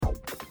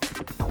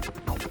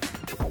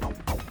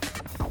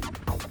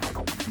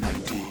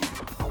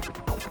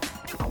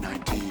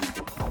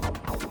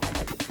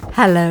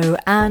Hello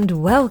and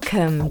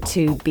welcome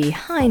to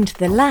Behind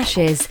the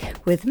Lashes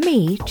with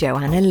me,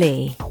 Joanna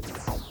Lee.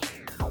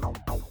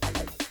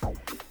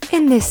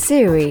 In this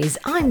series,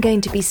 I'm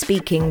going to be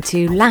speaking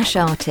to lash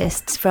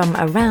artists from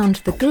around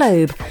the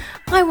globe.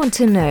 I want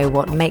to know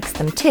what makes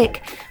them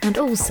tick and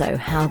also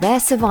how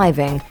they're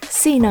surviving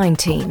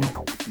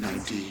C19.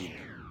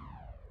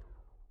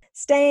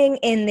 Staying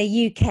in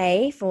the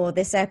UK for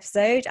this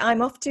episode,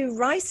 I'm off to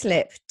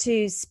Ruislip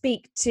to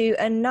speak to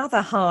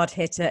another hard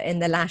hitter in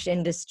the lash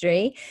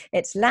industry.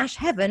 It's Lash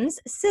Heaven's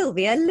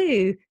Sylvia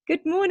Liu.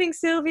 Good morning,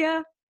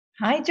 Sylvia.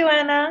 Hi,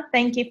 Joanna.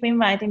 Thank you for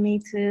inviting me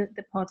to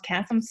the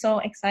podcast. I'm so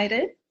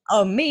excited.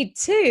 Oh, me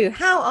too.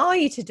 How are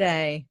you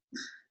today?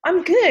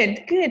 I'm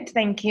good.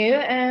 Thank you.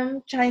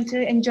 Trying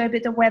to enjoy a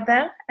bit of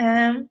weather.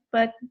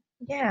 But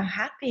yeah,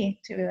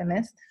 happy to be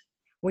honest.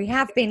 We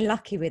have been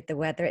lucky with the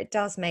weather. It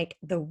does make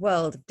the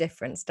world of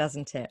difference,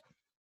 doesn't it?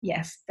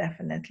 Yes,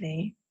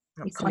 definitely.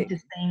 Absolutely. You can't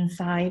just stay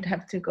inside,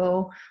 have to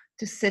go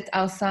to sit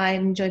outside,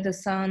 enjoy the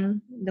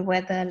sun, the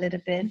weather a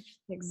little bit.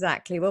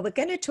 Exactly. Well, we're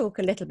going to talk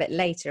a little bit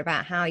later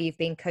about how you've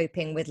been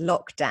coping with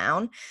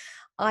lockdown.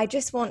 I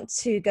just want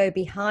to go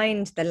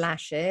behind the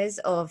lashes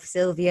of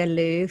Sylvia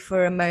Liu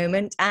for a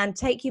moment and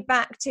take you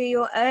back to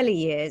your early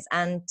years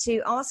and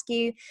to ask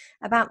you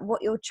about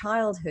what your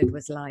childhood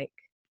was like.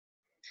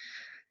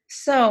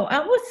 So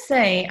I would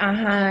say I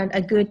had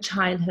a good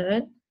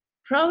childhood,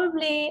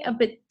 probably a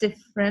bit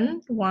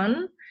different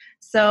one.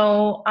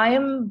 So I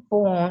am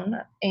born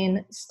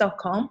in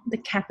Stockholm, the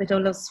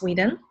capital of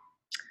Sweden.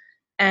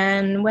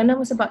 And when I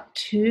was about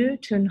two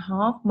and a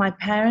half, my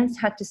parents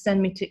had to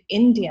send me to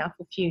India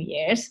for a few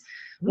years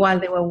while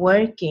they were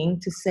working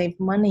to save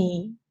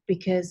money,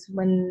 because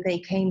when they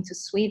came to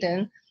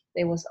Sweden,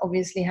 they was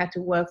obviously had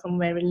to work from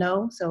very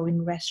low, so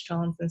in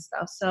restaurants and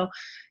stuff. So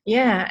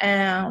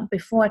yeah,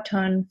 before I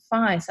turned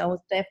 5, so I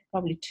was there for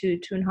probably two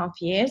and a half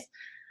years.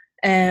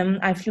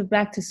 I flew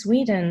back to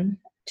Sweden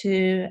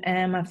to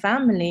my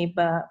family,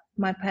 but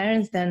my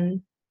parents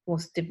then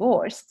was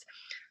divorced.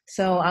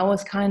 So I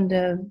was kind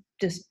of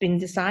just been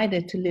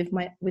decided to live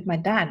with my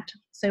dad.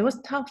 So it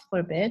was tough for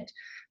a bit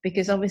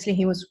because obviously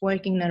he was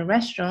working in a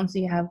restaurant, so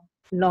you have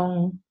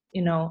long,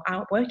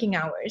 working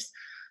hours.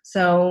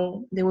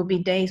 So there would be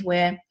days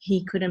where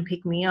he couldn't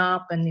pick me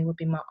up, and it would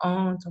be my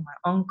aunt or my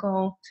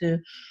uncle to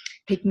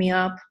pick me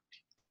up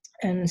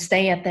and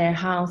stay at their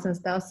house and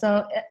stuff.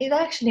 So it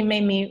actually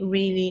made me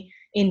really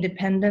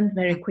independent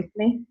very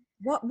quickly.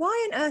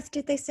 Why on earth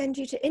did they send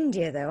you to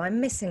India, though? I'm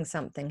missing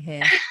something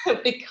here.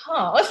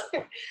 Because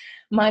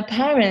my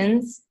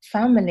parents'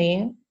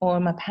 family, or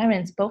my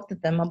parents, both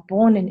of them, are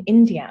born in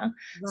India.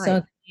 Right.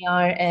 So they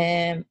are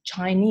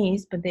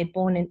Chinese, but they're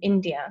born in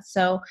India.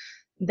 So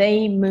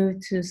they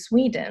moved to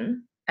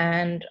Sweden.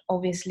 And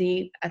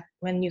obviously,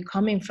 when you're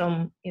coming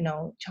from,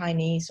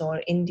 Chinese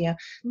or India,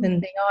 then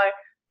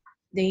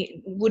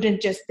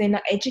they're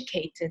not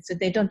educated. So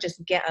they don't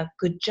just get a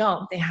good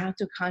job. They have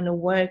to kind of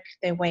work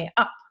their way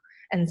up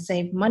and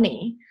save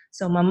money.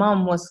 So my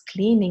mom was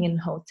cleaning in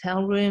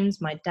hotel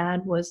rooms. My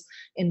dad was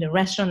in the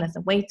restaurant as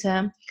a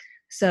waiter.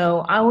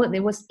 So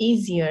it was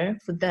easier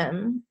for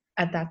them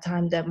at that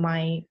time that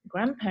my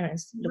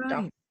grandparents looked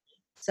up.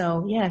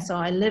 So yeah, so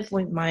I lived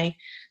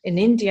in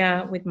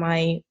India with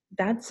my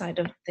dad's side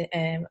of the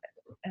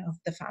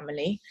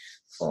family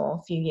for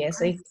a few years.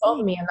 So he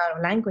taught me a lot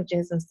of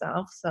languages and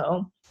stuff.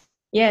 So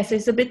yes,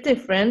 it's a bit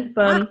different.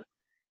 But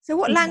so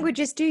what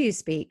languages do you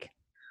speak?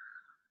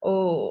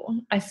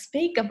 Oh, I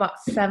speak about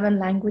 7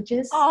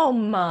 languages. Oh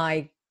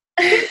my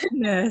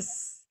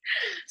goodness.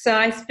 So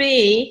I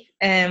speak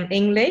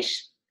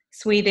English,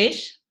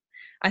 Swedish.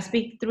 I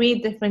speak 3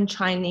 different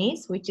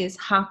Chinese, which is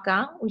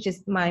Hakka, which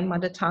is my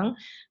mother tongue,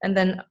 and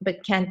then a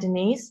bit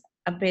Cantonese,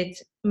 a bit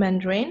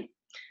Mandarin.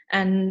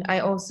 And I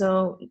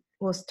also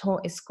was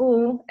taught at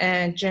school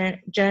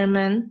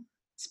German,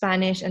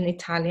 Spanish, and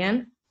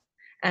Italian.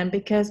 And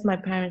because my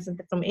parents are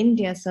from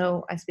India,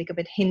 so I speak a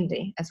bit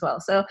Hindi as well.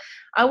 So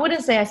I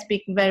wouldn't say I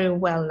speak very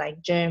well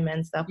like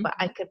German stuff, but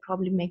I could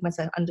probably make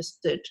myself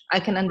understood. I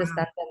can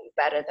understand them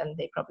better than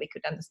they probably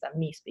could understand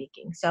me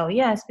speaking. So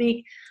yeah, I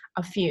speak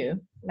a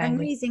few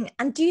languages. Amazing.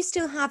 And do you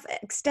still have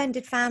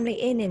extended family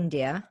in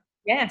India?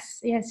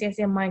 Yes.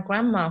 My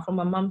grandma from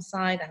my mom's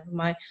side, I have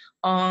my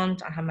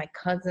aunt, I have my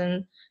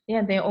cousin.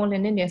 Yeah, they're all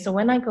in India. So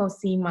when I go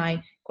see my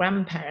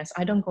grandparents,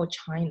 I don't go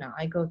China,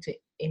 I go to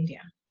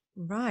India.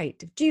 Right.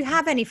 Do you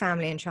have any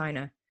family in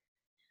China?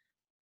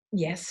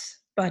 Yes,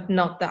 but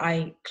not that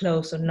I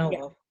close or know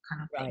of,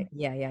 kind of thing.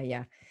 Right.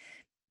 Yeah.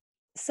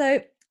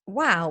 So,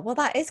 wow. Well,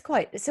 that is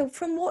so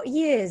from what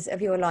years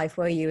of your life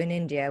were you in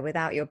India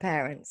without your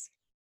parents?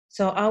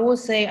 So I would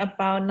say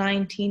about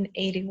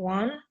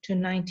 1981 to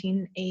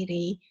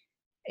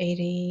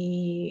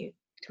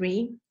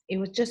 1983. It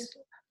was just,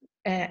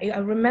 I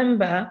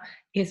remember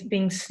it's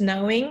being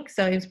snowing,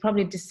 so it was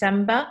probably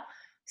December.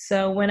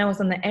 So when I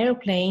was on the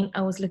airplane,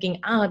 I was looking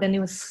out and it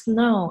was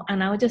snow.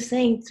 And I was just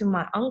saying to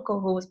my uncle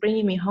who was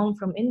bringing me home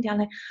from India,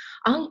 like,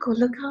 Uncle,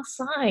 look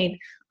outside.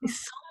 There's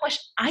so much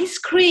ice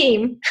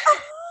cream.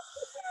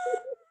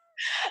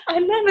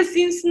 I've never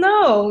seen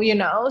snow,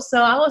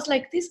 So I was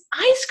like, "This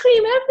ice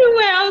cream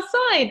everywhere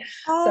outside."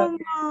 So Oh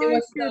it my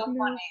was so goodness.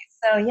 funny.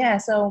 So yeah,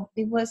 so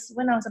it was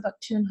when I was about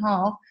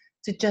 2.5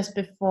 to just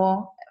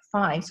before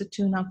 5, so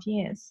 2.5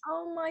 years.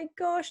 Oh my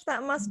gosh,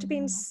 that must have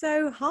been Mm.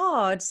 so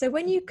hard. So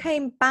when you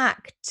came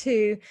back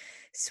to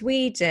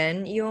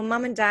Sweden, your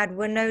mum and dad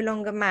were no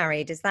longer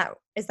married. Is that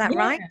Yeah,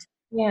 right?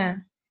 yeah.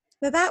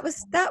 So that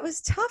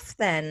was tough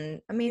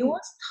then. I It mean,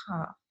 was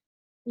tough.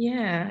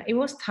 Yeah, it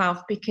was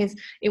tough because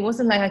it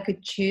wasn't like I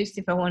could choose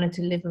if I wanted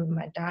to live with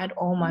my dad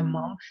or my mm,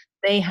 mom.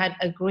 They had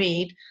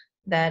agreed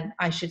that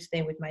I should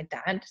stay with my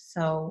dad,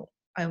 so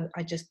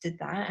I just did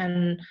that,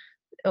 and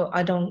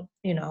I don't,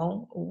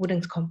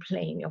 wouldn't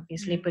complain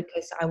obviously mm.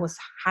 because I was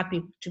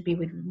happy to be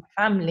with my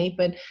family.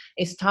 But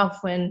it's tough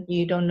when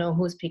you don't know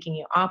who's picking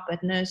you up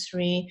at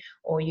nursery,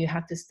 or you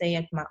have to stay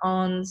at my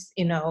aunt's.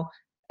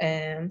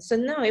 So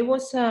no, it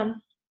was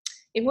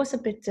a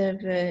bit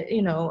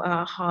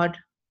of hard.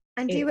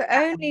 And you It, were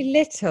only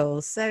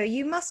little, so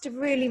you must have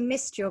really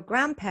missed your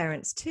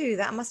grandparents too.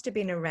 That must have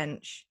been a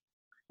wrench.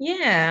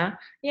 yeah,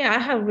 yeah, I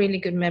have really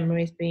good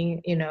memories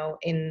being,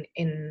 in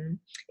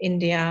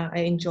India. I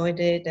enjoyed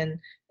it, and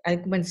I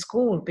went to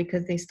school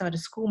because they started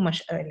school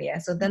much earlier.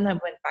 So then I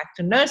went back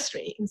to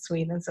nursery in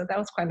Sweden. So that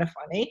was kind of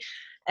funny.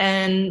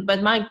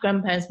 But my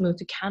grandparents moved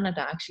to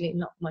Canada actually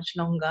not much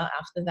longer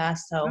after that.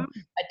 So Mm.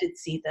 I did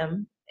see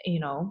them,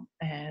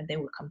 and they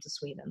would come to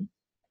Sweden.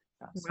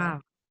 So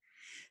Wow.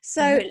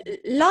 So yeah.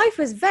 life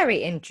was very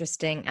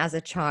interesting as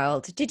a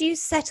child. Did you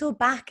settle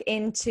back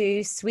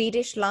into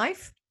Swedish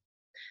life?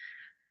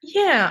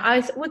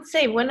 Yeah, would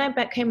say when I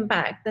came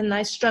back, then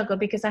I struggled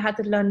because I had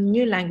to learn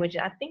new language.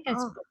 I think I Oh,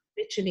 spoke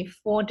literally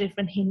four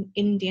different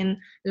Indian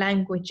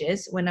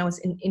languages when I was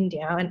in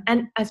India,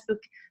 and I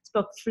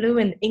spoke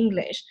fluent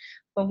English.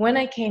 But when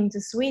I came to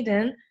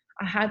Sweden,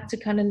 I had to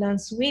kind of learn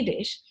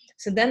Swedish.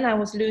 So then I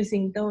was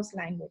losing those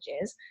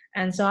languages,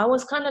 and so I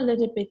was kind of a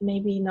little bit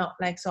maybe not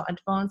like so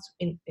advanced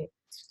in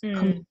mm.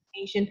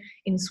 communication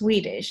in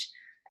Swedish.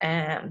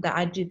 That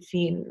I did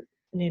feel,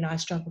 I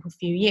struggled for a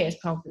few years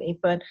probably,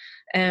 but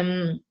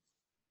um,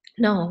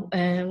 no,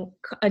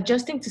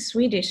 adjusting to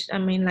Swedish, I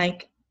mean,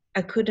 like,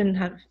 I couldn't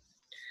have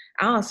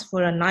asked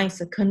for a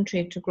nicer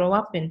country to grow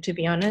up in, to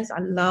be honest. I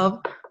love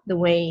the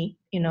way,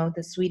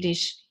 the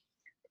Swedish,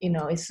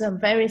 it's a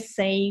very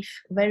safe,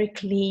 very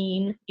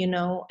clean,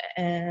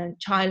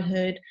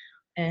 childhood,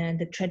 and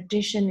the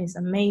tradition is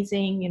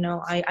amazing.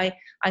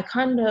 I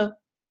kind of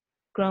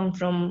grown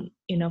from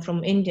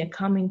India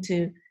coming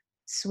to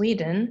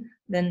Sweden,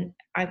 then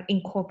I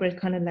incorporate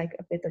kind of like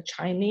a bit of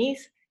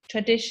Chinese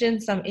tradition,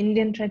 some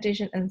Indian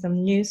tradition, and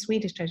some new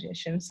Swedish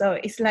tradition. So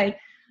it's like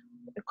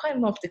quite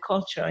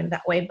multicultural in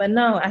that way. But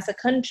no, as a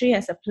country,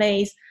 as a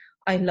place,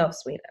 I love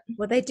Sweden.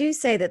 Well, they do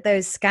say that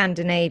those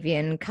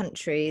Scandinavian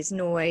countries,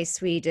 Norway,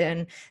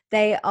 Sweden,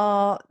 they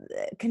are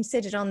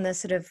considered on the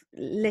sort of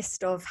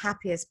list of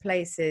happiest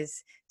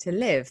places to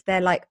live.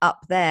 They're like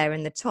up there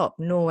in the top.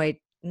 Norway,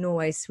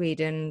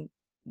 Sweden,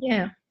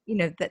 Yeah.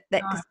 that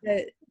because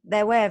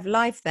their way of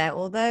life there,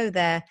 although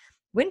their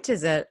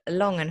winters are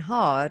long and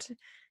hard,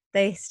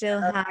 they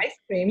still have Ice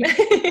cream.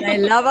 they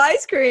love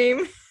ice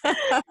cream.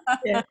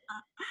 Yeah.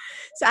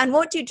 So, and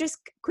what do you just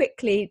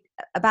quickly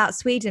about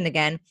Sweden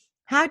again?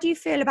 How do you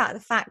feel about the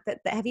fact that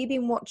have you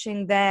been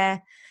watching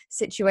their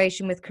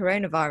situation with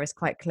coronavirus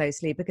quite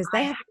closely because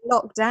they have been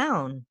locked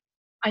down?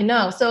 I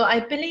know. So I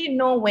believe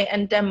Norway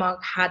and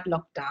Denmark had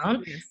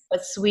lockdown, Yes.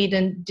 but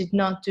Sweden did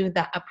not do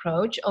that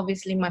approach.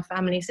 Obviously, my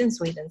family is in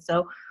Sweden,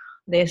 so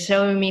they're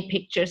showing me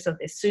pictures of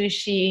the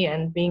sushi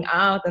and being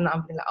out, and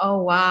I'm like,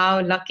 oh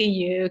wow, lucky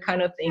you,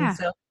 kind of thing. Yeah.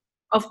 So,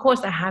 of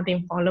course, I have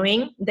been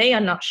following. They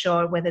are not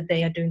sure whether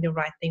they are doing the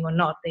right thing or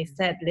not. They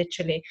said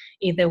literally,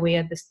 either we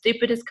are the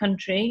stupidest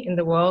country in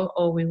the world,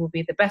 or we will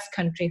be the best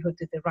country who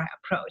did the right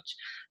approach.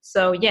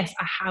 So yes,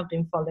 I have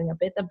been following a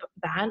bit of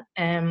that.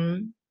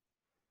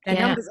 Their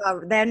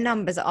Yeah.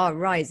 numbers are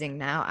rising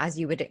now, as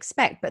you would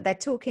expect, but they're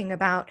talking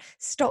about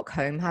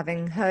Stockholm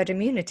having herd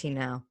immunity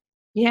now.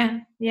 Yeah,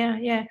 yeah,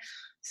 yeah.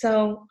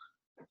 So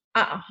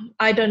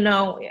I don't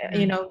know.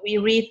 Mm. We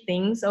read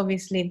things.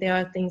 Obviously, there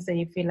are things that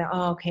you feel like,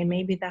 oh, okay,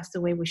 maybe that's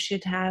the way we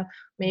should have.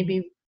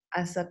 Maybe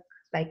as a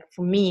like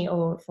for me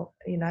or for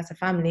as a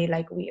family,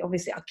 like we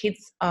obviously our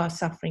kids are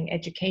suffering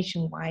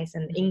education wise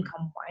and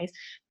income wise,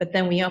 but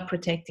then we are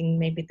protecting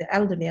maybe the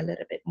elderly a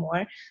little bit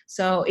more.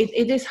 So it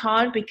is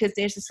hard because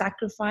there's a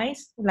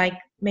sacrifice. Like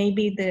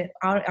maybe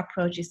our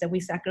approach is that we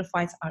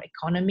sacrifice our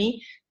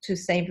economy to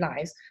save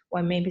lives,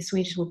 or maybe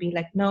Swedish will be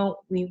like, no,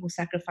 we will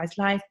sacrifice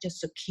life just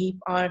to keep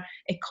our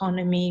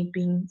economy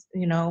being,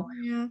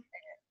 Yeah.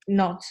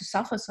 not to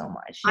suffer so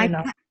much,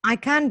 I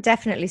can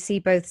definitely see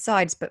both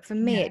sides, but for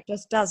me, Yeah. it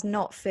just does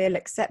not feel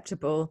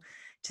acceptable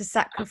to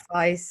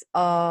sacrifice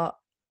our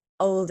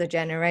older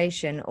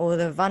generation or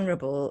the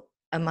vulnerable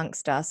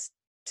amongst us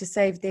to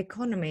save the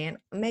economy. And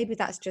maybe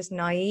that's just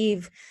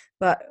naive,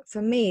 but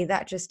for me,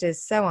 that just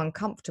is so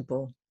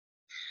uncomfortable.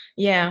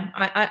 Yeah,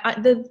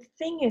 the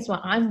thing is,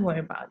 what I'm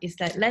worried about is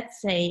that,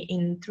 let's say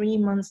in 3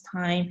 months'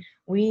 time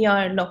we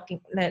are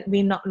like,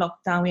 we're not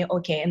locked down, we're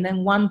okay, and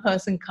then one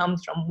person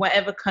comes from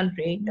whatever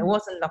country that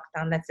wasn't locked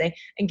down, let's say,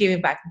 and give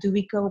it back. Do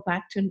we go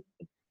back to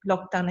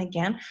lockdown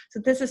again?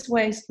 So this is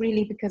where it's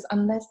really, because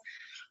unless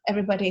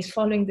everybody is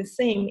following the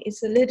same,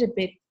 it's a little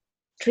bit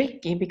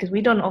tricky, because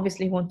we don't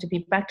obviously want to be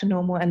back to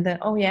normal and then,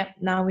 oh yeah,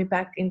 now we're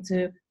back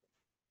into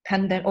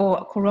pandemic or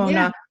Yeah.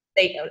 corona,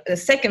 the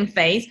second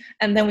phase,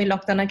 and then we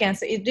lock down again.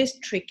 So it is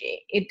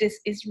tricky.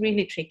 It's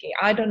really tricky.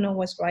 I don't know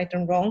what's right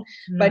and wrong,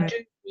 but I No. do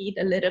read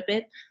a little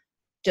bit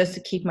just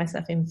to keep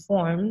myself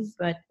informed.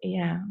 But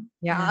yeah.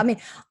 Yeah, I mean,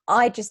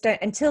 I just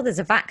don't, until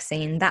there's a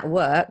vaccine that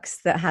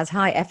works, that has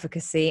high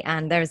efficacy,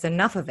 and there's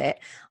enough of it,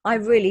 I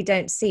really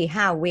don't see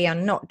how we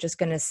are not just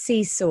going to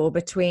seesaw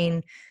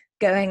between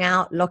going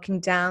out, locking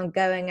down,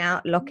 going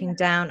out, locking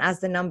down,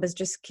 as the numbers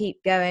just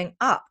keep going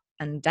up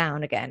and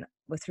down again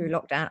through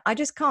lockdown. I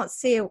just can't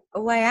see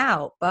a way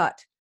out, but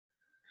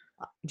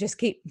just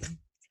keep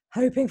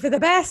hoping for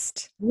the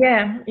best.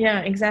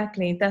 Yeah,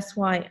 exactly. That's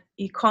why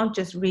you can't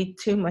just read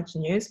too much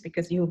news,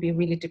 because you'll be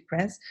really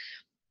depressed.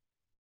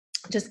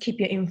 Just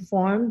keep you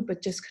informed,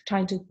 but just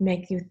trying to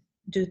make you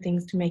do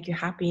things to make you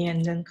happy,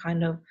 and then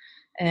kind of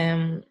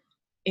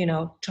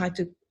try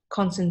to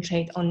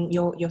concentrate on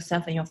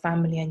yourself and your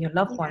family and your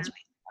loved ones.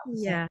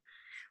 Yeah.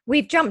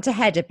 We've jumped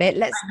ahead a bit.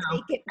 Let's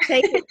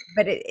take it,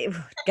 but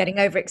getting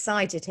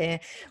overexcited here.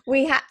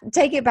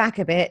 Take it back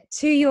a bit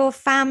to your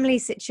family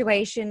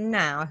situation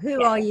now.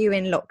 Who are you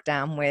in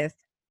lockdown with?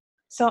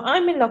 So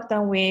I'm in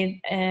lockdown with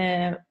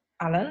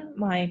Alan,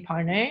 my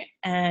partner,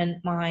 and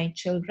my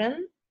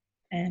children,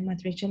 and my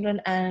 3 children,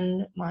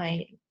 and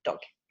my dog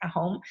at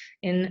home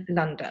in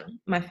London.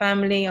 My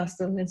family are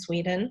still in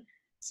Sweden.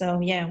 So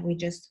yeah, we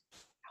just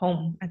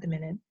home at the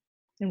minute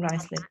in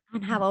Ruislip.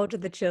 And how old are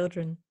the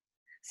children?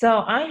 So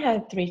I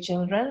have 3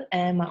 children,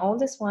 and my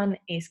oldest one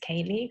is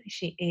Kaylee.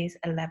 She is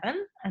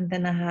 11, and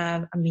then I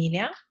have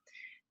Amelia,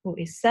 who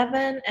is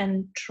 7,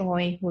 and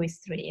Troy, who is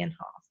 3.5.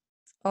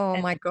 Oh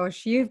my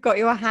gosh, you've got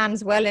your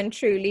hands well and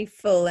truly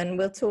full, and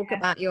we'll talk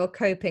about your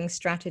coping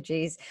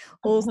strategies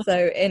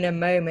also in a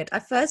moment.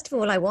 First of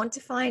all, I want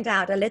to find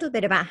out a little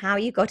bit about how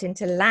you got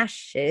into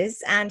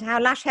lashes and how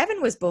Lash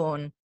Heaven was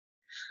born.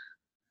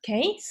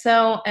 Okay,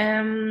 so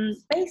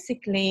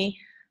basically,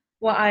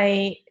 what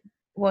I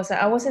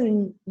was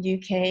in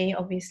UK.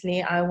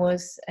 Obviously, I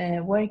was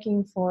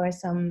working for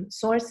some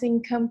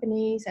sourcing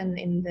companies and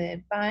in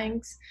the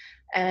banks,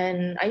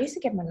 and I used to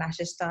get my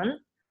lashes done.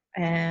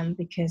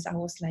 Because I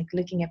was like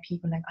looking at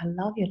people like, I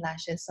love your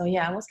lashes. So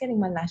yeah, I was getting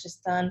my lashes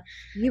done.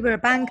 You were a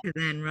banker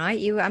then, right?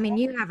 You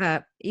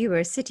were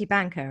a city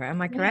banker,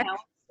 am I correct? Yeah,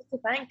 I was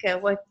a banker,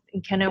 worked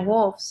in Canary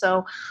Wharf,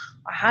 so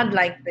I had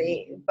like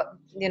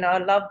I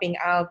love being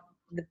out,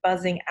 the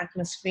buzzing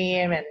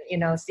atmosphere,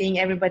 and seeing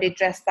everybody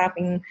dressed up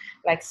in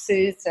like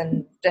suits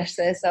and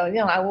dresses. So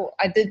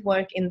I did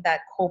work in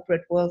that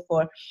corporate world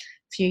for a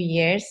few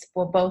years,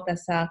 for both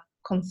as a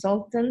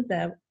consultant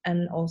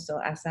and also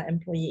as an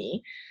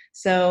employee.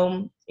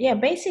 So yeah,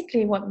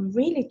 basically what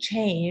really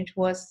changed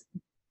was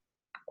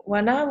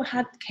when I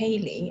had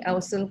Kaylee, I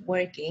was still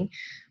working.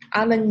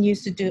 Alan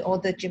used to do all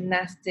the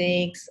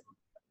gymnastics,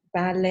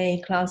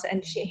 ballet class,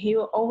 and he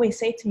would always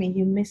say to me,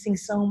 "You're missing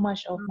so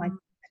much of my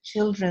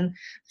children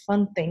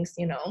fun things,"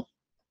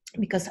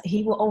 because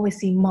he will always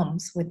see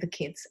moms with the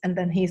kids, and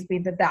then he's be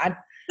the dad.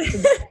 So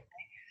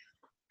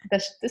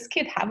does this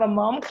kid have a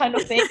mom kind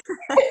of thing?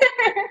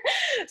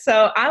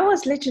 So I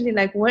was literally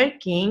like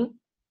working,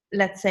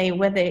 let's say,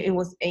 whether it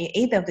was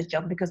either of the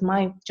job, because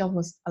my job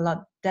was a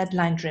lot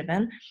deadline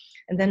driven,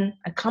 and then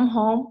I come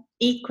home,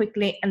 eat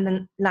quickly, and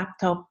then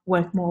laptop,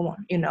 work more,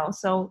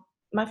 so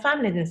my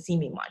family didn't see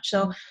me much.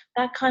 So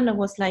that kind of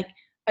was like,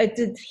 I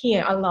did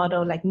hear a lot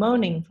of like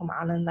moaning from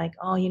Alan, like,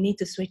 oh, you need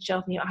to switch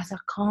off. I said,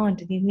 I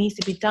can't, it needs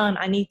to be done,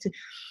 I need to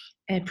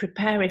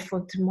prepare it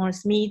for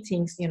tomorrow's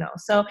meetings,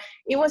 so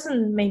it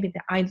wasn't maybe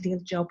the ideal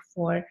job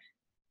for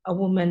a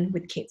woman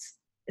with kids,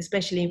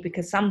 especially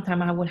because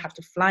sometimes I would have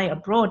to fly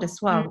abroad as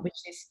well, which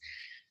is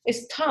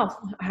it's tough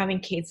having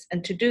kids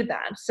and to do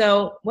that.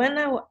 So when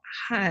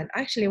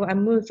I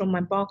moved from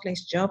my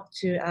Barclays job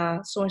to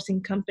a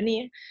sourcing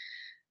company,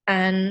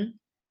 and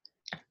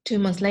 2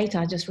 months later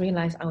I just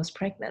realized I was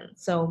pregnant.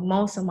 So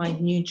most of my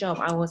new job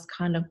I was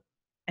kind of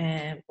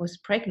was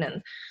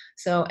pregnant.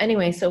 So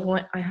anyway, so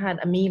when I had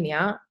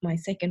Amelia, my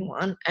second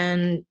one,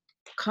 and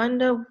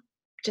kind of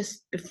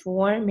just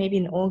before, maybe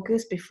in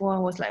August, before I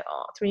was like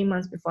 3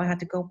 months before I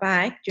had to go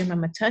back during my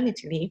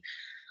maternity leave,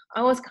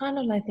 I was kind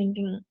of like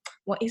thinking,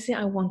 what is it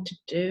I want to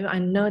do? I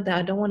know that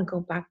I don't want to go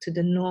back to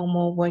the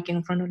normal working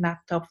in front of a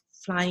laptop,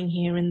 flying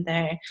here and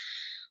there,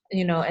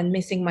 and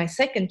missing my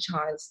second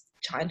child's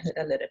childhood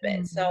a little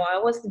bit. So I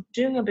was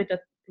doing a bit of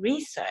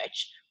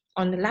research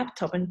on the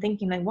laptop and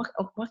thinking like,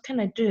 what can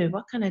I do?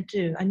 What can I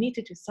do? I need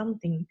to do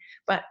something.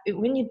 But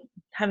when you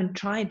haven't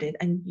tried it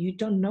and you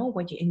don't know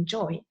what you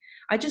enjoy,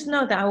 I just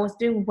know that I was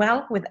doing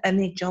well with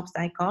any jobs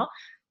that I got,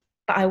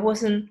 but I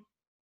wasn't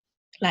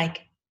like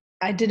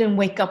I didn't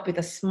wake up with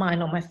a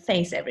smile on my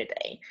face every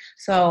day.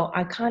 So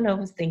I kind of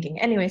was thinking,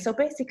 anyway, so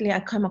basically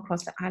I come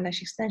across the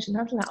eyelash extension.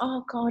 I was like,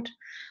 oh God,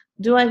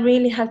 do I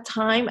really have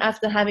time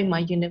after having my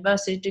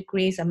university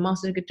degrees and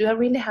master's degree? Do I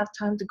really have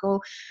time to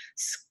go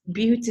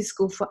beauty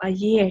school for a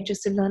year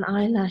just to learn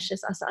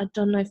eyelashes? I said, I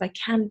don't know if I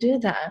can do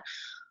that.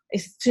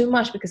 It's too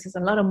much because there's a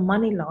lot of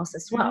money loss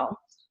as well.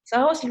 So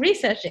I was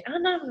researching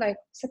and I'm like,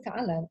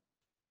 Sakala,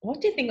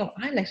 what do you think of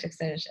eyelash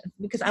extensions?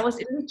 Because I was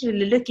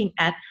literally looking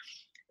at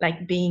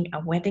like being a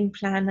wedding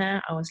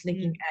planner. I was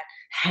looking at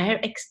hair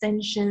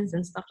extensions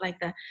and stuff like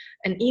that,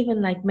 and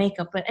even like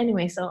makeup. But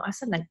anyway, so I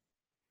said like,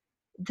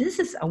 this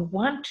is a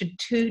 1 to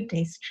 2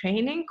 days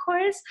training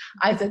course.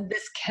 I said,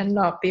 this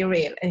cannot be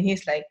real. And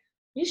he's like,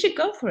 you should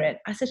go for it.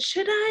 I said,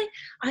 should I?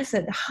 I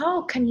said,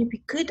 how can you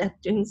be good at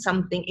doing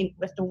something in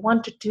after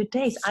 1 to 2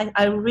 days?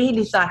 I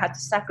really thought I had to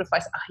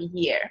sacrifice a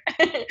year.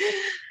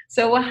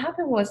 So what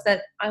happened was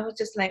that I was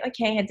just like,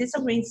 okay, I did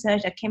some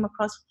research. I came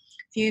across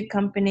a few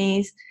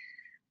companies.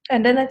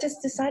 And then I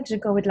just decided to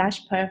go with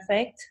Lash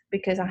Perfect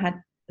because I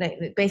had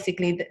like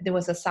basically there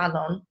was a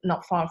salon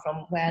not far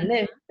from where I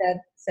live that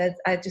said,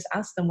 I just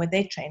asked them where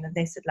they train and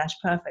they said Lash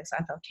Perfect. So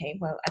I thought, okay,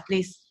 well, at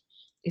least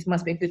it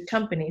must be a good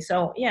company.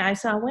 So yeah,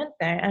 so I went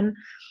there and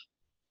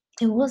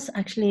it was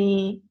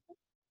actually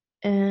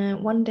a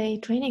 1 day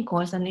training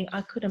course and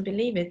I couldn't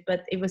believe it,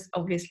 but it was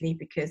obviously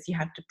because you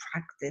have to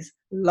practice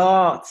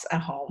lots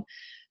at home.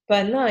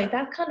 But no,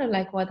 that kind of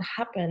like what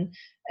happened.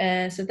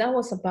 So that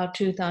was about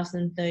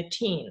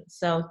 2013.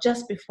 So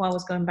just before I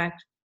was going back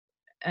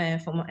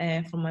from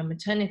my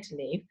maternity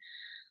leave.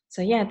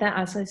 So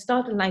yeah, so it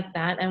started like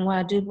that. And what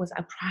I did was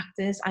I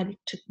practiced. I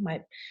took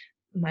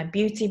my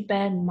beauty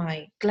bed,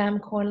 my glam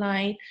core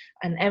light,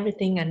 and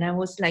everything. And I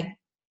was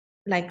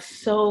like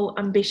so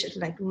ambitious,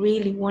 like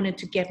really wanted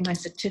to get my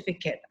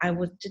certificate.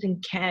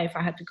 Didn't care if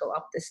I had to go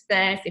up the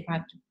stairs, if I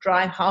had to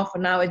drive half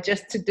an hour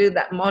just to do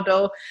that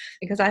model,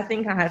 because I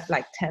think I had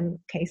like 10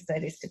 case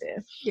studies to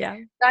do. Yeah.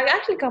 So I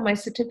actually got my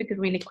certificate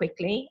really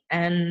quickly.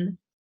 And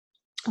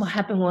what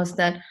happened was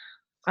that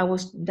I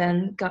was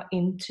then got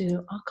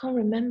into, I can't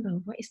remember,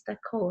 what is that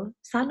called?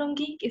 Salon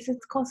Geek? Is it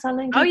called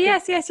Salon Geek? Oh,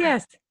 yes.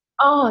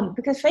 Oh,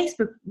 because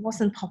Facebook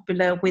wasn't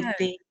popular with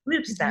the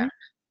groups Mm-hmm. then.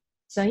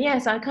 So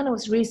yes, I kind of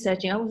was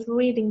researching. I was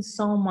reading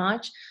so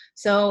much.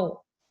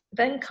 So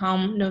then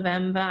come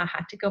November, I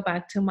had to go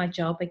back to my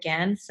job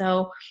again.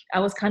 So I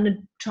was kind of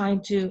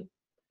trying to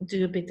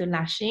do a bit of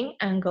lashing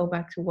and go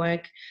back to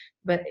work.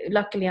 But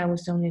luckily I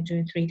was only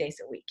doing 3 days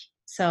a week.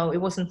 So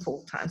it wasn't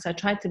full time. So I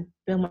tried to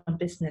build my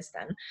business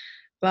then.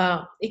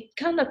 But it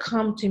kind of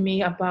come to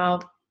me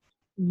about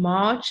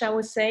March, I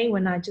would say,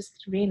 when I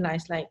just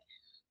realized like,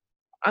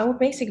 I would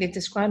basically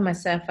describe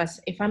myself as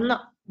if I'm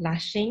not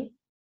lashing,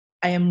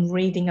 I am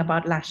reading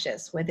about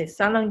lashes, whether it's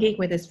Salon Geek,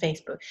 whether it's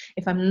Facebook.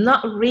 If I'm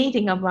not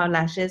reading about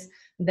lashes,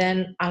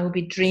 then I will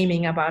be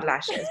dreaming about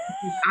lashes.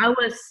 I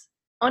was,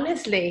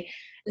 honestly,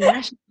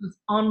 lashes was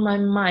on my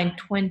mind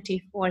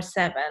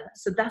 24/7.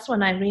 So that's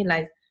when I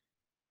realized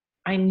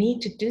I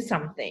need to do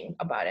something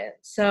about it.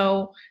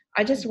 So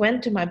I just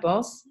went to my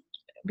boss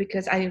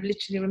because I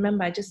literally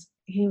remember I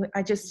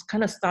just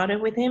kind of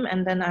started with him,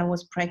 and then I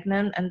was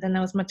pregnant, and then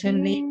I was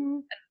maternity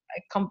leave. I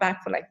come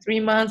back for like 3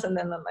 months, and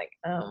then I'm like,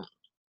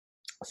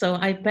 so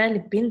I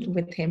barely been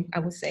with him, I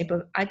would say,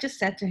 but I just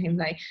said to him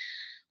like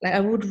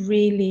I would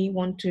really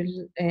want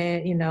to,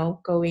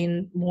 go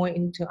in more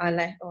into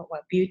eyelash or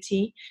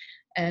beauty,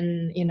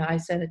 and I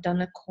said I'd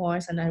done a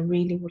course, and I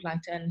really would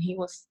like to. And he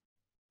was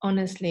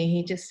honestly,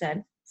 he just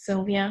said,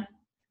 Sylvia,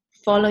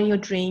 follow your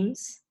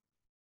dreams.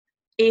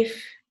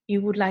 If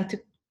you would like to,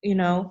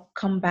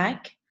 come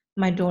back,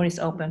 my door is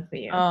open for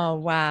you. Oh,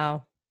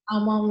 wow.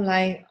 I'm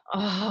like,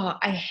 oh,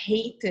 I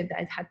hated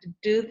I had to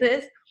do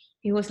this.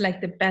 He was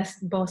like the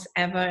best boss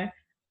ever,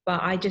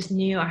 but I just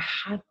knew I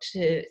had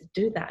to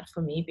do that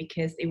for me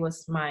because it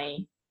was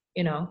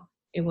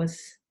it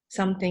was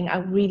something I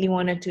really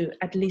wanted to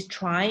at least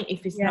try.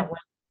 If it's not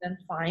working, then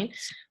fine.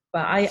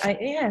 But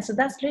so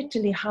that's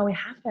literally how it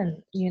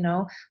happened.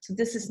 So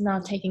this is now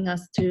taking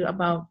us to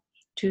about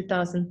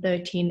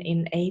 2013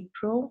 in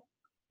April,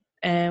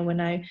 when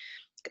I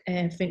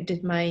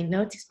did my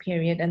notice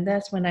period, and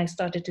that's when I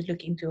started to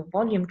look into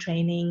volume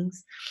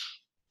trainings,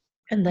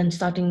 and then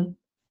starting.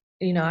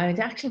 I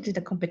actually did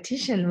a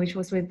competition which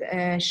was with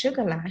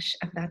Sugar Lash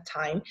at that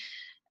time,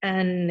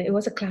 and it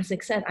was a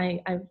classic set.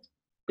 I've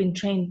been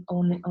trained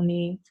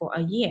only for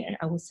a year,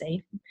 I would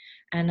say,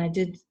 and I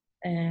did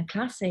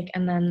classic,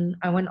 and then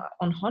I went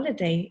on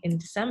holiday in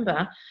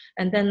December,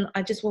 and then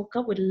I just woke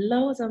up with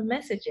loads of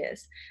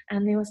messages,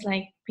 and it was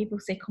like people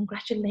say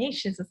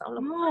congratulations, and I'm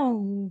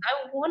like,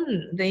 I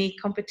won the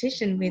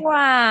competition with.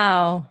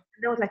 Wow.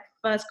 That was like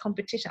first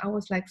competition. I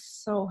was like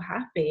so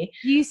happy.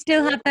 You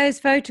still have those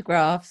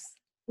photographs?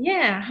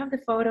 Yeah, I have the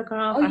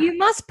photograph. Oh, you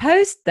must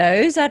post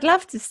those. I'd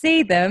love to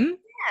see them.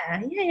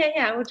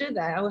 Yeah. I will do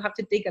that. I will have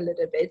to dig a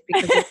little bit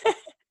because it's a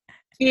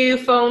few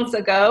phones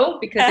ago,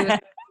 because it was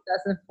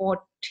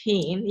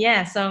 2014.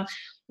 Yeah, so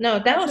no,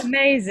 that was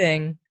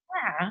amazing.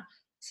 Yeah,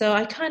 So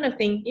I kind of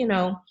think,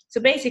 so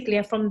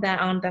basically from there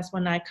on, that's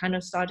when I kind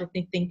of started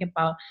to think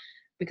about,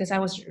 because I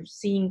was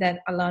seeing that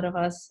a lot of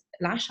us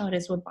lash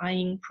artists were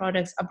buying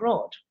products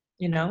abroad,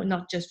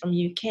 not just from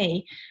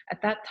UK.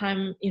 At that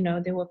time,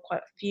 there were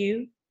quite a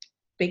few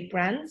big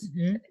brands,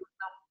 Mm-hmm.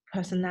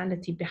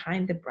 personality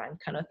behind the brand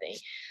kind of thing.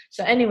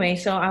 So anyway,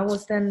 so I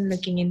was then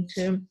looking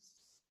into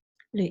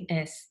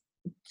uh,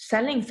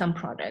 selling some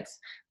products,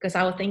 because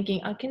I was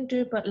thinking I can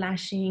do but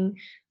lashing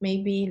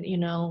maybe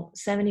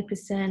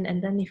 70%,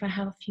 and then if I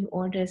have a few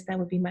orders, that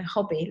would be my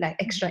hobby, like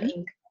extra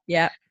ink.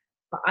 Yeah.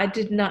 But I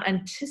did not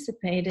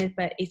anticipate it,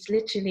 but it's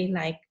literally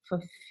like for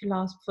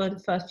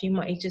the first few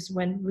months, it just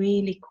went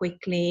really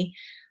quickly.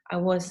 I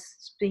was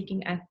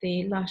speaking at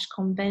the Lush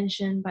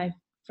convention by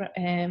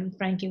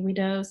Frankie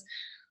Widows,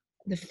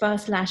 the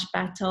first Lash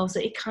battle. So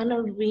it kind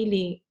of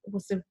really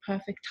was the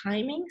perfect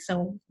timing.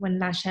 So when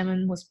Lash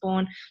Heaven was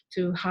born,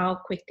 to how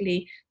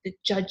quickly the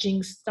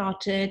judging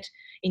started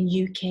in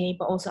UK,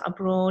 but also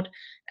abroad,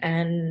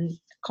 and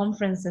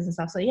conferences and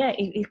stuff. So yeah,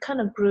 it kind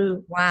of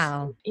grew.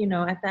 Wow.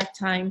 At that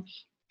time,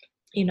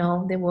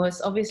 there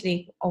was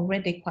obviously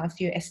already quite a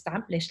few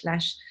established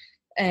lash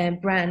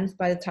brands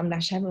by the time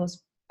Lash Heaven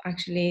was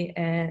actually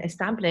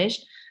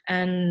established.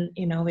 And,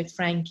 with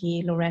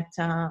Frankie,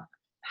 Loretta,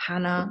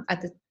 Hannah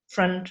at the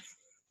front,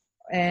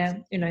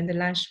 in the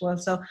lash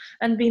world. So,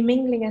 and be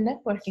mingling and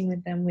networking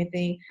with them with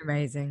the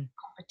Amazing.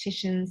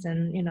 competitions,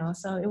 and,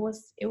 so it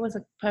was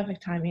a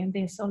perfect timing, and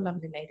they're so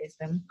lovely ladies,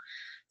 them.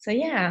 So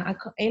yeah,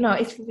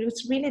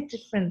 it's really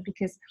different,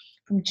 because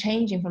from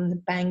changing from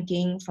the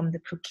banking, from the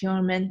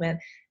procurement, where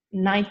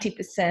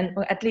 90%,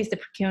 or at least the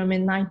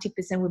procurement,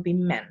 90% would be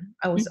men.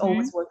 I was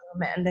always working with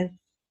men, and then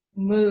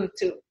moved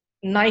to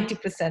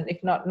 90%, if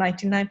not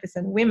 99%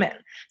 women.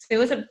 So it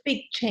was a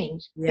big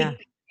change. Yeah.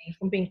 Big change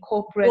from being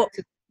corporate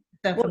to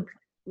self-employed.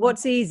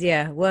 What's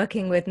easier,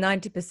 working with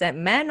 90%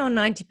 men or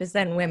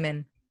 90%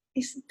 women?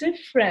 It's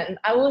different.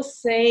 I will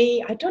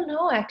say, I don't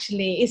know,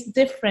 actually. It's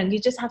different. You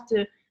just have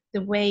to,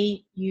 the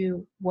way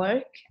you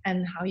work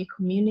and how you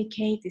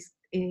communicate, it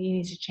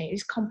needs to change.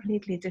 It's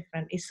completely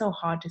different. It's so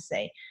hard to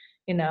say,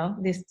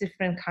 this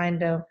different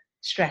kind of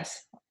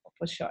stress,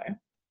 for sure.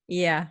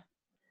 Yeah.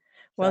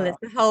 Well, it's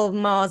the whole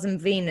Mars and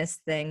Venus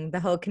thing, the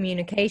whole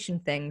communication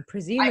thing,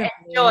 presumably. I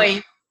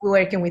enjoy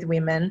working with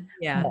women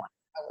Yeah. more,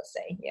 I would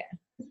say, yeah.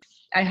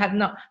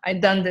 I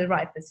done the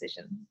right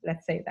decision,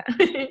 let's say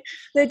that.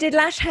 So did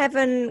Lash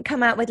Heaven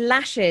come out with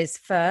lashes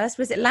first?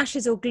 Was it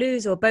lashes or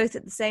glues or both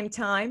at the same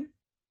time?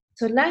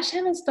 So Lash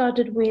Heaven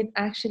started with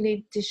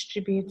actually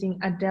distributing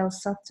Adele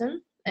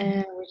Sutton,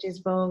 which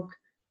is Vogue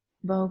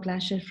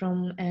lashes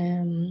from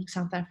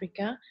South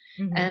Africa.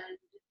 Mm-hmm. And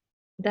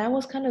that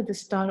was kind of the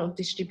start of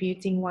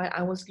distributing, while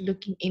I was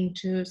looking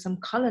into some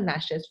color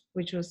lashes,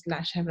 which was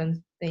Lash Heaven's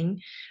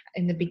thing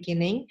in the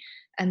beginning.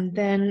 And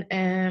then,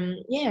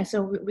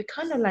 so we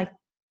kind of like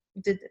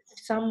did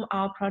some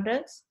our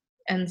products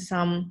and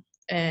some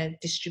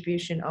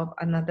distribution of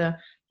another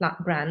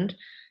brand.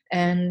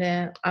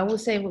 And I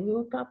would say we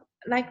will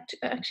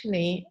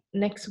actually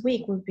next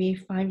week will be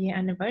 5-year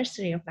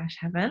anniversary of Lash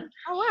Heaven.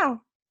 Oh,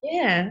 wow.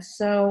 Yeah.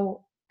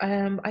 So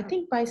I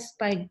think by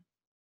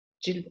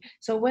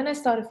so when I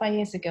started 5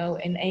 years ago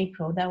in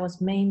April, that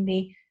was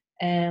mainly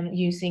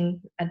using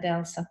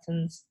Adele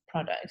Sutton's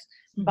products.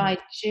 Mm-hmm. By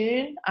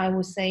June, I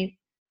would say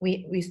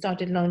we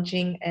started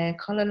launching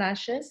color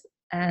lashes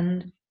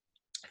and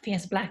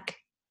Fierce Black,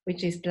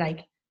 which is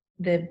like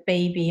the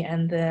baby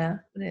and the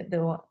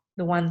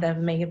one that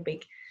made a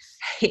big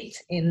hit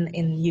in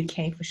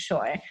UK for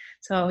sure.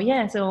 So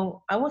yeah,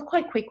 so I was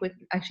quite quick with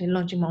actually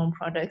launching my own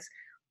products,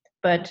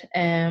 but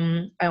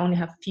I only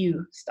have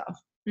few stuff,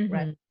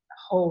 right?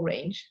 Whole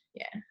range.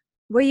 Yeah.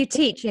 Were you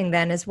teaching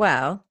then as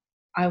well?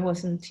 I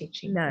wasn't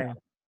teaching. No.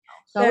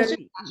 So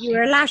you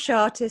were a lash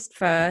artist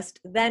first,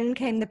 then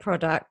came the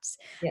products,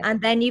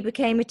 and then you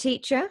became a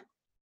teacher?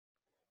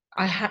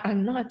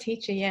 I'm not a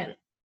teacher yet.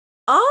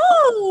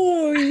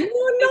 Oh,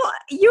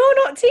 you're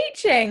not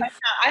teaching.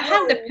 I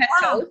have the petals.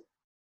 Wow.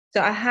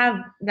 So I have,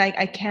 like,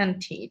 I can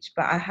teach,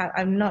 but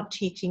I'm not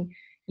teaching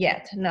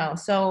yet. No.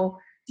 So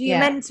do you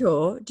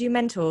mentor? Do you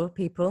mentor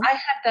people? I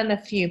have done a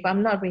few, but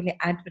I'm not really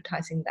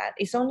advertising that.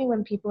 It's only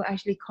when people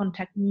actually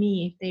contact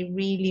me if they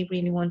really,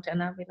 really want to,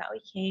 and I'll be like,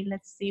 okay,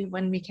 let's see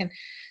when we can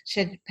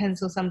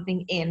pencil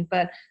something in.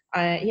 But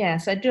so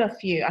I do a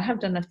few. I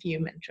have done a few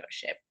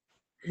mentorship,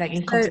 like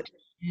in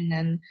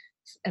competition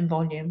and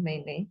volume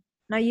mainly.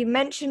 Now, you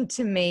mentioned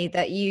to me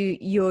that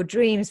your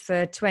dreams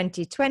for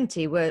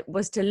 2020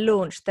 was to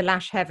launch the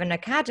Lash Heaven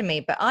Academy,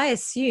 but I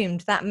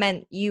assumed that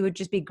meant you would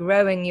just be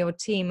growing your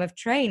team of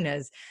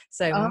trainers.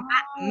 So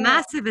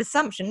massive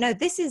assumption. No,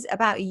 this is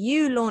about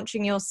you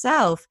launching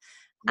yourself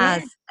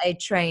as a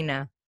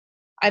trainer.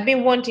 I've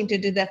been wanting to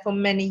do that for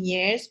many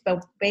years,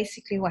 but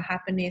basically what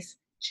happened is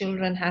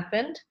children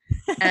happened,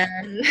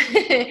 and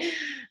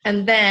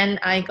and then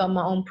I got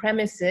my own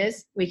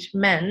premises, which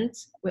meant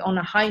we're on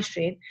a high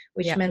street,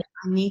 which meant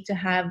I need to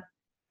have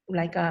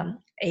like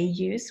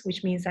AUs,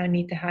 which means I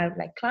need to have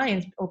like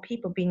clients or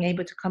people being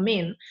able to come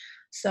in.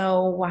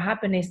 So what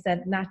happened is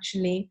that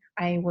naturally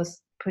I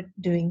was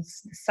doing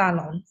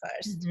salon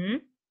first. Mm-hmm.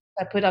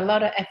 I put a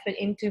lot of effort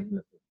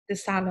into the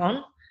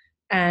salon,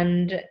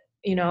 and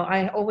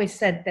I always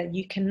said that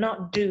you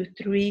cannot do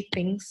three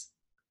things.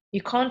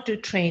 You can't do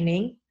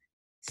training,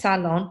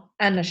 salon,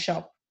 and a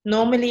shop.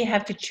 Normally, you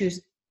have to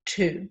choose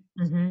two.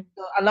 Mm-hmm.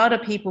 So a lot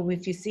of people,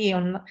 if you see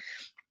on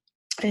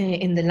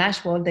in the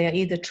lash world, they are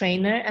either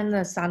trainer and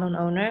the salon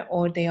owner,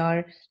 or they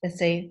are, let's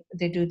say,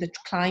 they do the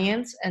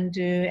clients and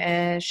do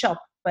a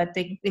shop. But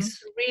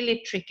it's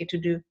really tricky to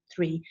do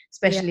three, Yeah.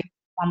 especially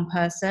one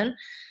person.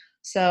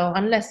 So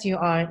unless you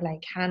are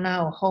like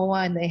Hannah or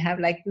Hoa and they have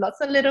like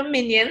lots of little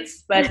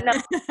minions, but no,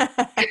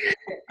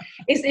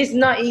 it's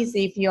not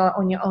easy if you're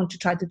on your own to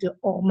try to do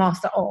all,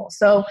 master all.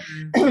 So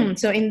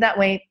so in that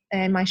way,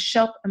 my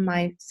shop and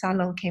my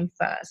salon came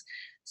first.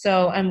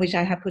 So, and which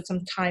I have put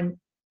some time,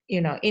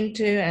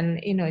 into, and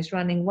it's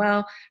running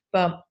well.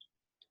 But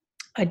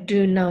I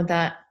do know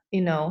that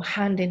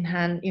hand in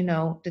hand,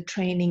 the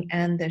training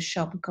and the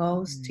shop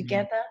goes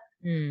together.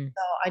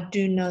 So I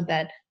do know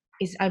that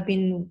I've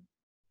been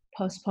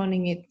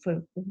postponing it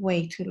for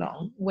way too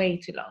long.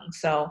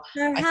 So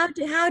So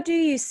how do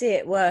you see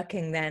it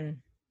working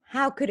then?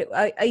 How could it?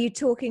 Are you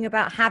talking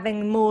about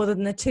having more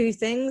than the two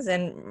things,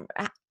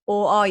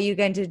 or are you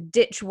going to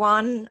ditch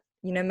one?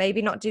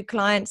 Maybe not do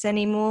clients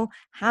anymore.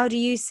 How do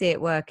you see it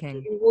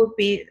working? it would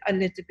be a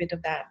little bit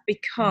of that,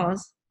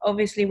 because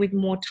obviously with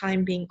more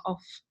time being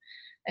off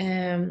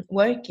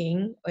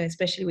working,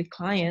 especially with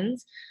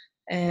clients,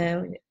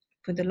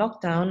 for the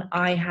lockdown,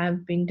 I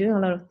have been doing a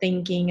lot of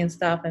thinking and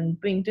stuff, and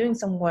been doing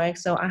some work.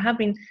 So I have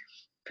been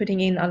putting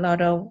in a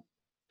lot of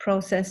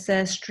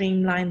processes,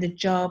 streamline the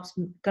jobs,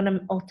 gonna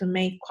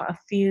automate quite a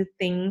few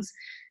things,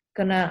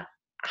 gonna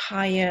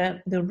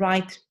hire the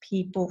right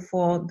people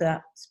for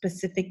the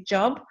specific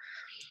job.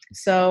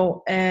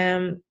 So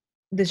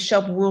the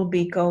shop will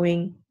be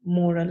going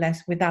more or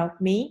less without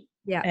me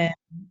Yeah.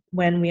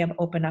 when we have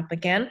opened up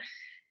again.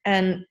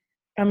 And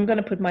I'm going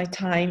to put my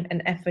time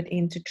and effort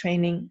into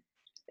training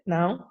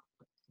now,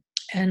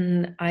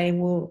 and I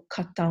will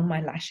cut down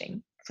my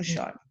lashing for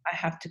sure. I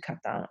have to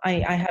cut down. I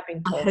have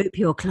been I told. hope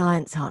your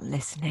clients aren't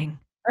listening.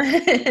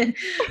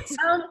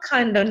 Some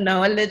kind of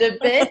know a little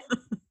bit,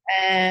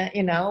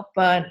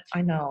 but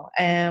I know.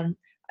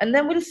 And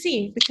then we'll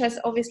see, because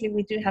obviously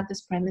we do have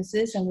this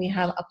premises, and we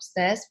have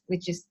upstairs,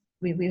 which is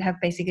we have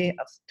basically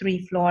a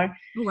 3-floor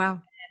Oh,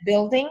 wow.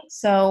 building.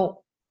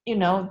 So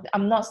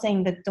I'm not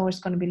saying the door is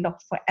going to be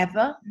locked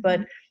forever,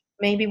 but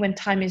maybe when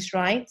time is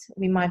right,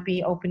 we might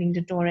be opening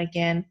the door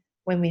again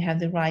when we have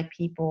the right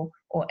people,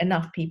 or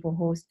enough people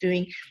who's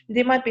doing.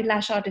 There might be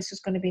lash artists who's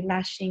going to be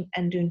lashing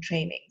and doing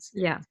trainings,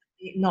 Yeah.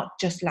 not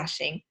just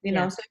lashing.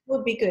 Yeah. So it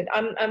would be good.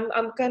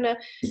 I'm gonna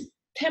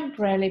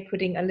temporarily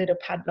putting a little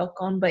padlock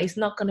on, but it's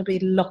not going to be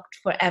locked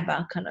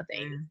forever, kind of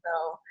thing.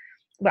 So,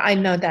 but I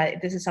know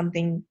that this is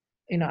something,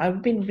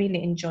 I've been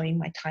really enjoying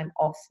my time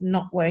off,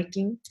 not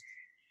working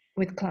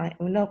with client,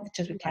 not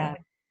just with client.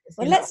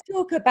 Well, let's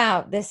talk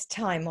about this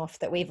time off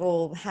that we've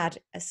all had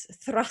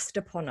thrust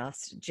upon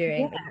us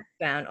during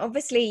lockdown.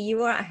 Obviously, you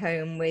were at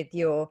home with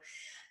your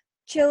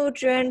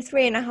children,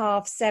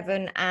 3.5,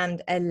 7,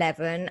 and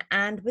 11,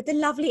 and with the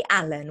lovely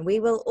Alan. We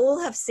will all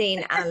have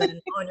seen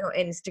Alan on your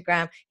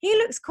Instagram. He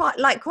looks quite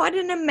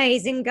an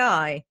amazing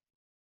guy.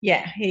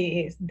 Yeah,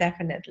 he is,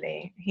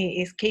 definitely.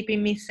 He is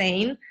keeping me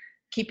sane,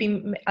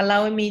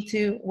 allowing me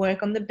to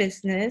work on the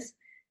business,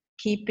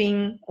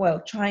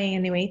 trying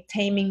anyway,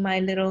 taming my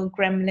little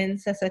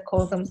gremlins, as I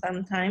call them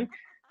sometimes,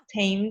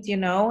 tamed,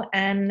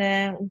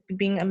 and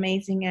being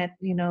amazing at,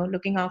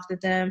 looking after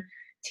them,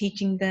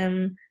 teaching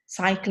them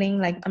cycling.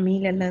 Like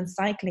Amelia learned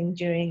cycling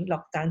during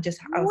lockdown, just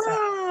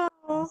outside,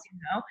 Wow.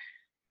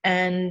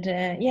 and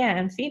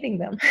and feeding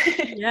them.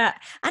 Yeah.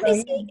 And So,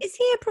 is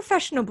he a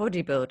professional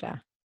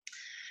bodybuilder?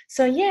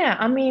 So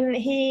I mean,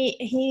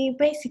 he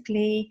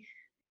basically,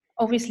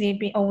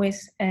 obviously,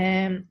 always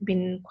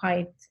been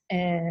quite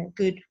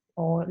good,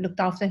 or looked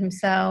after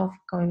himself,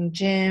 going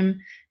gym,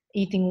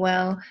 eating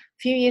well. A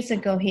few years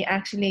ago, he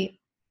actually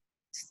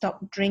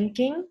stopped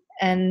drinking,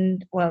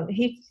 and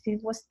he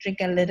was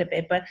drinking a little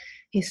bit, but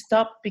he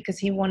stopped because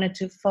he wanted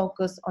to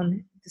focus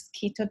on this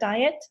keto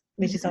diet,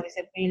 which is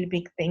obviously a really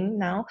big thing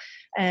now.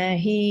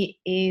 He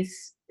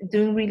is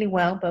doing really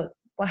well, but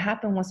what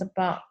happened was,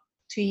 about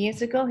 2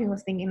 years ago, he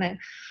was thinking like,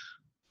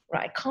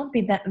 right, can't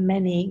be that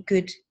many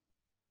good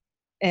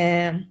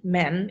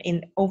men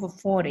in over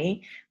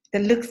 40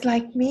 that looks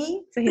like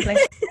me. So he's like,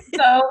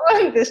 go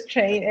on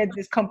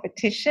this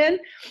competition.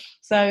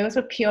 So it was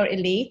a pure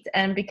elite,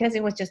 and because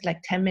it was just like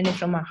 10 minutes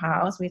from our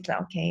house, we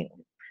thought, okay,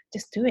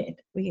 just do it.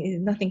 We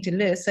nothing to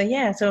lose. So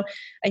so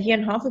a year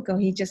and a half ago,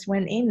 he just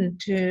went in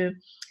to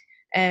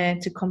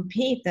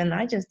compete, and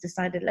I just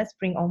decided, let's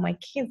bring all my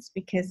kids,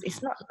 because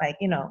it's not like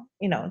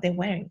they're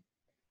wearing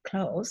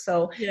clothes,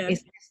 so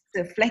it's just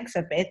to flex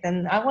a bit,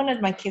 and I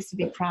wanted my kids to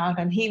be proud.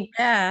 And he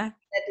said,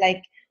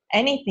 like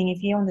anything,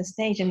 if you're on the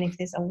stage and if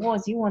there's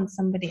awards, you want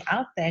somebody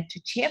out there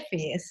to cheer for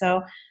you.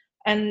 So,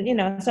 and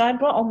so I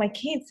brought all my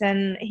kids,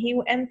 and he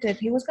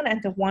was going to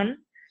enter one,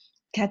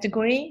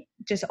 category,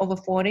 just over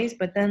 40s,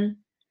 but then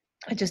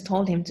I just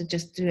told him to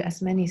just do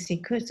as many as he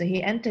could. So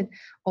he entered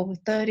over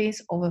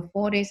 30s, over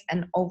 40s,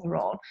 and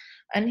overall.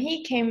 And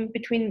he came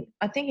between,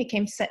 I think he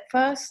came set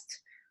first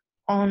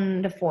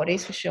on the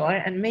 40s for sure,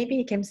 and maybe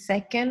he came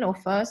second or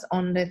first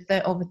on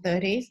the over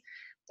 30s,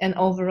 and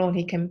overall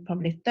he came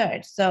probably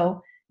third.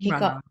 So he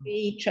got Wow.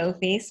 3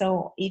 trophies.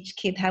 So each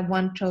kid had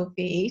 1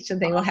 trophy each, so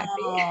they were happy.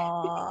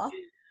 Aw.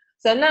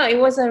 So no, it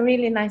was a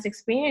really nice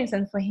experience,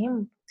 and for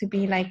him to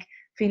be like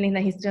feeling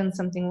that he's done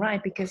something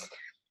right, because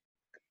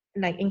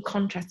like in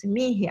contrast to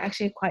me, he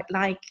actually quite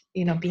liked,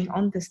 being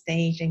on the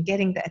stage and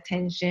getting the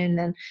attention,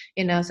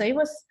 and so it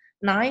was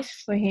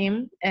nice for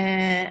him,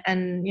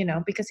 and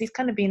because he's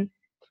kind of been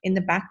in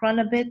the background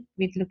a bit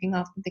with looking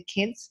after the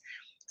kids.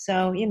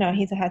 So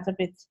he's had a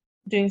bit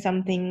doing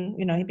something,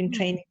 he's been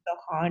training so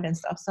hard and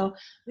stuff. So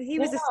He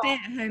yeah, was a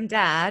stay-at-home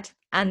dad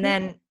and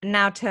then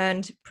now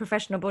turned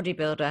professional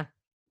bodybuilder.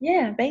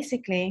 yeah,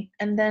 basically.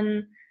 And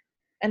then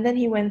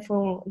he went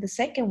for the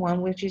second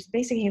one, which is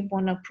basically he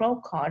won a pro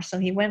card. So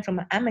he went from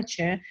an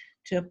amateur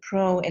to a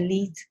pro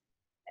elite,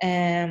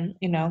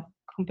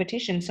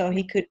 competition. So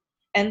he could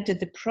enter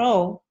the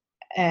pro,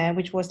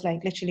 which was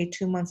like literally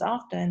 2 months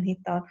after. And he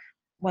thought,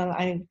 well,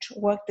 I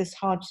worked this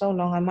hard so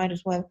long, I might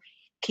as well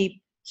keep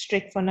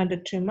strict for another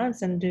 2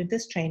 months and do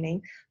this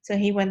training. So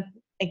he went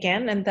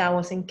again, and that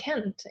was in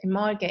Kent, in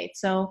Margate.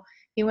 So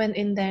he went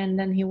in there, and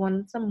then he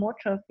won some more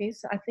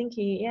trophies. I think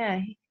he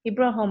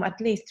brought home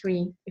at least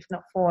 3, if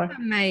not 4.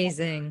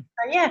 Amazing.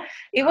 Yeah,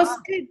 it was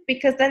good,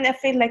 because then I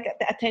feel like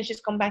the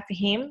attention's come back to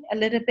him a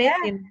little bit,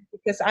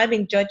 because I've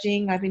been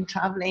judging, I've been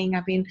traveling,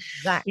 I've been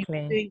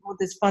Exactly. doing all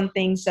these fun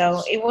things.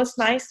 So it was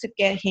nice to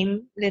get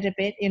him a little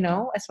bit,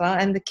 as well.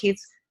 And the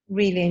kids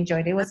really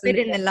enjoyed it. It was A bit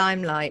in the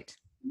limelight.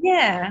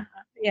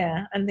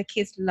 yeah, and the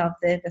kids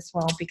loved it as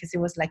well, because it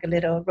was like a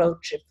little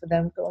road trip for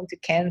them, going to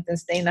Kent and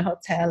staying in a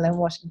hotel and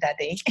watching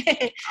Daddy.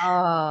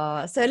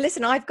 Oh, so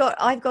listen, I've got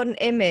an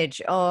image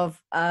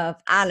of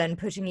Alan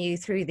putting you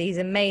through these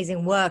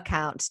amazing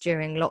workouts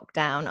during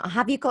lockdown.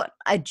 Have you got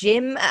a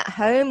gym at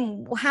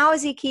home? How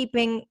is he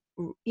keeping,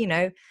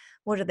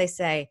 what do they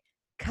say?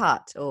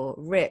 Cut or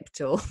ripped,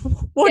 or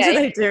what do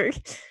they do?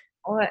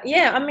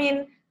 Yeah, I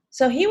mean,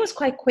 so he was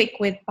quite quick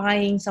with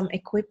buying some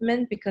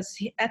equipment, because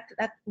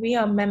we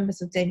are members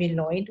of David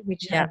Lloyd,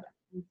 which have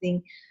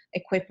amazing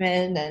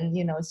equipment,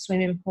 and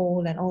swimming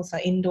pool, and also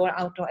indoor,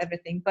 outdoor,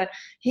 everything. But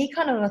he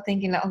kind of was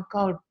thinking like, oh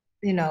God,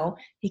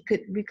 he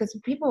could, because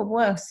people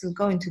were still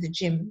going to the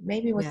gym.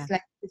 Maybe it was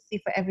like to see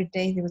for every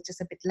day there was just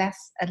a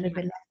little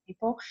bit less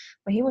people.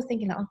 But he was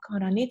thinking like, oh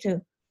God, I need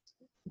to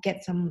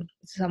get some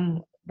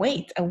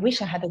weight. I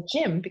wish I had a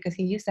gym, because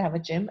he used to have a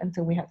gym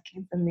until we had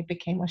kids and it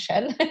became a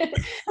shell.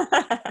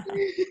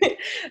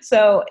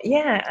 So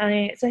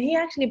so he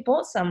actually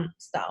bought some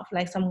stuff,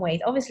 like some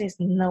weight. Obviously it's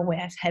nowhere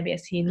as heavy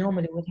as he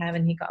normally would have,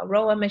 and he got a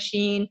rower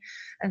machine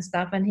and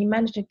stuff, and he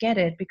managed to get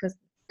it because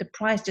the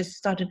price just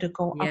started to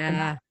go up,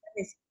 and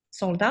it's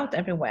sold out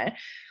everywhere.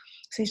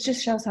 So it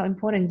just shows how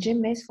important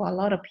gym is for a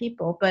lot of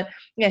people. But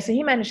so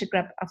he managed to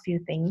grab a few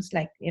things,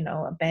 like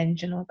a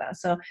bench and all that.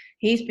 So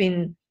he's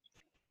been,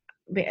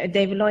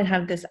 David Lloyd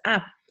have this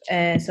app,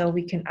 so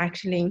we can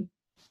actually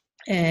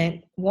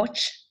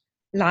watch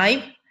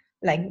live,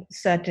 like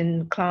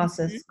certain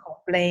classes,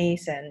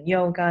 Blaze and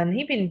yoga, and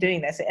he's been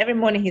doing that. So every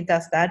morning he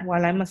does that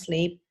while I'm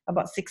asleep.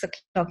 About 6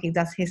 o'clock he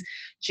does his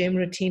gym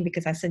routine,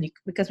 because I said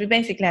because we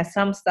basically have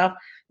some stuff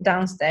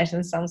downstairs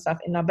and some stuff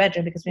in our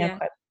bedroom, because we have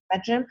quite a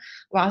bedroom.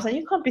 Well, I said,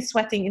 you can't be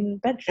sweating in the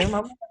bedroom. I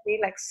want to be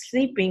like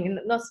sleeping and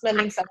not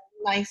smelling some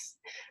nice,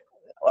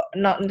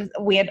 not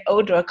weird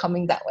odor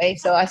coming that way.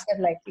 So I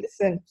said, like,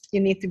 listen, you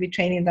need to be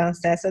training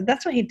downstairs. So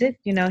that's what he did,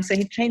 So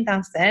he trained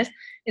downstairs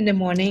in the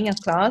morning at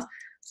class.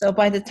 So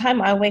by the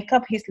time I wake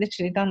up, he's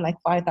literally done like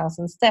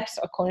 5,000 steps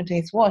according to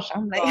his watch.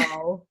 I'm like,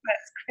 wow.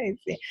 That's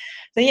crazy.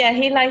 So yeah,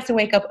 he likes to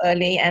wake up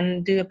early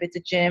and do a bit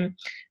of gym,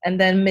 and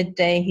then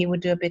midday he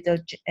would do a bit of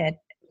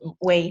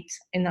weight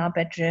in our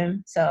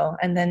bedroom. So,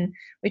 and then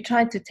we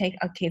tried to take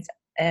our kids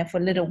for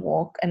a little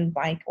walk and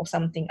bike or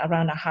something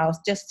around our house,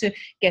 just to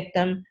get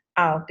them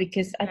out,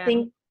 because I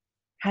think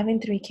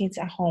having 3 kids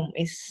at home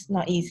is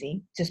not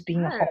easy, just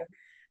being at home.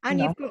 And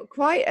you've got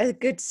quite a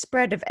good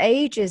spread of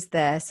ages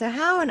there. So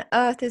how on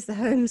earth is the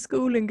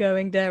homeschooling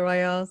going, dare I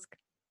ask?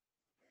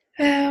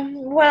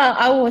 Well,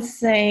 I would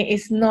say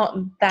it's not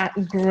that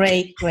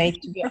great,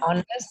 to be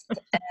honest.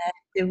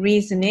 The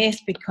reason is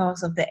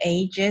because of the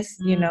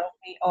ages. We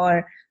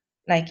are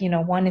like,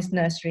 one is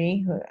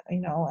nursery,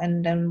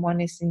 and then one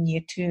is in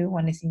year 2,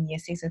 one is in year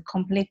 6. It's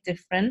completely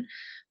different.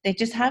 They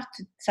just have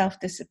to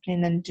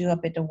self-discipline and do a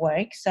bit of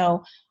work.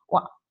 So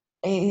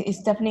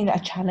it's definitely a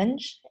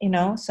challenge,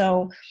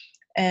 So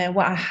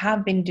what I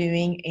have been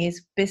doing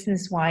is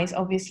business-wise,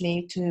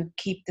 obviously, to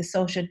keep the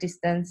social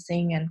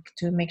distancing and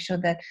to make sure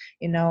that,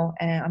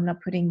 I'm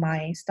not putting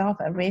my staff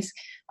at risk.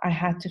 I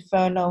had to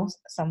furlough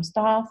some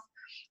staff,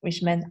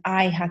 which meant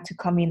I had to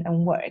come in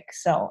and work.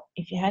 So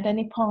if you had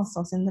any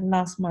parcels in the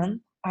last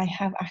month, I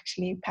have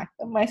actually packed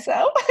them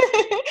myself.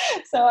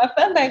 So I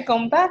felt like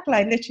going back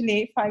like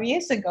literally 5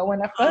 years ago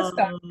when I first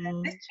started,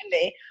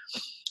 literally.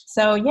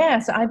 So yeah,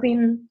 so I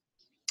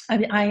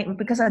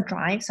because I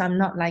drive, so I'm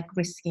not like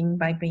risking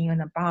by being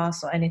on a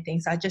bus or anything.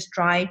 So I just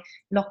drive,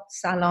 lock the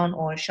salon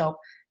or shop,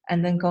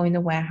 and then go in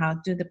the warehouse,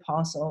 do the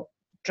parcel,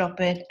 drop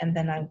it, and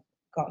then I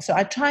go. So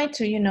I try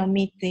to,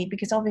 meet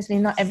because obviously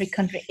not every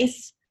country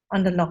is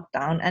under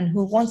lockdown, and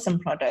who wants some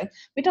product.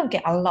 We don't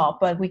get a lot,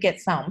 but we get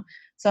some.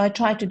 So I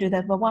try to do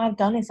that. But what I've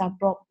done is I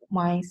brought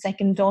my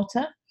second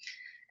daughter,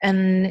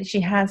 and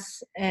she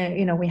has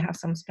we have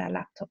some spare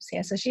laptops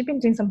here, so she's been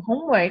doing some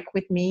homework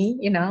with me,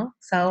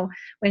 so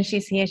when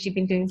she's here she's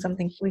been doing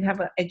something. We have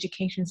an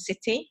education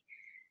city,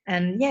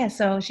 and yeah,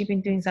 so she's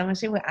been doing something.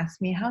 She will ask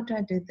me, how do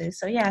I do this?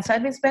 So yeah, so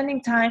I've been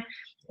spending time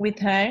with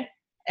her,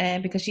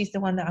 because she's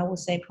the one that I would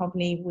say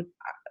probably would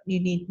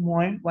you need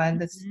more, while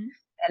this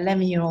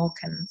 11-year-old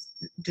can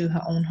do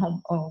her own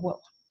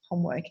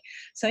homework.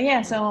 So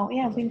yeah,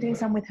 I've been doing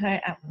some with her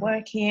at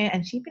work here,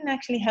 and she's been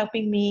actually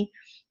helping me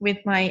with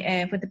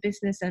my with the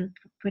business and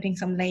putting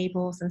some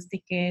labels and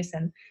stickers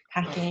and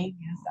packing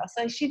and stuff.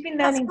 So she's been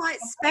learning. That's quite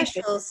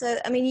special. So,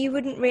 I mean, you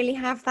wouldn't really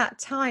have that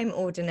time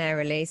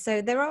ordinarily.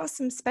 So there are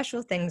some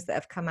special things that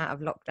have come out of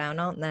lockdown,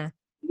 aren't there?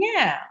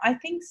 Yeah, I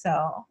think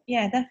so.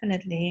 Yeah,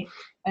 definitely.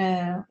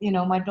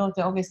 My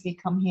daughter obviously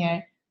come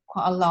here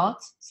quite a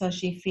lot, so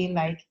she feel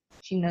like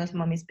she knows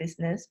mommy's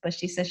business, but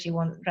she says she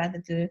would rather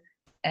do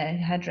a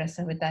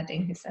hairdresser with daddy.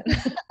 He said.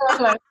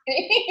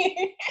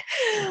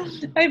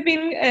 I've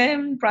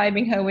been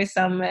bribing her with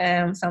some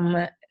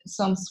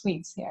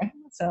sweets here.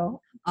 So.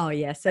 Oh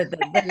yeah, so the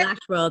lash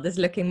world is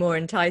looking more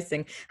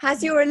enticing.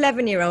 Has your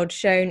 11-year-old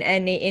shown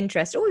any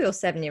interest, or your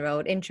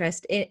 7-year-old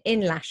interest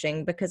in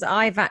lashing? Because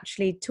I've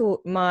actually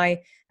taught my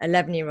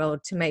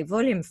 11-year-old to make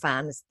volume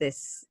fans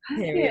this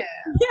period.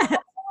 Yeah.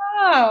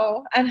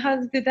 Wow. And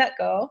how did that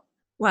go?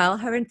 Well,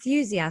 her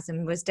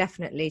enthusiasm was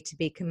definitely to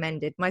be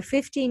commended. My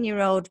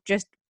 15-year-old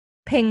just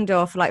pinged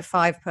off like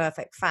 5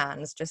 perfect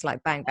fans, just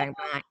like bang, bang,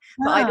 bang.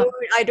 But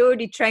I'd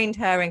already trained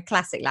her in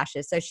classic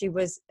lashes, so she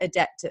was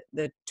adept at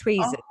the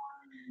tweezers.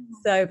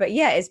 So, but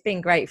yeah, it's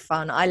been great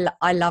fun. I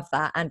love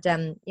that. And,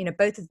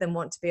 both of them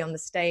want to be on the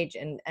stage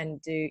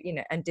and do,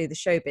 and do the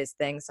showbiz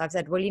thing. So I've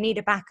said, well, you need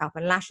a backup,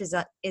 and lashes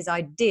is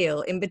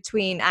ideal in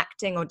between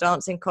acting or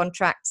dancing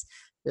contracts.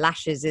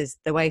 Lashes is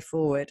the way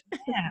forward.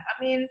 Yeah.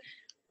 I mean,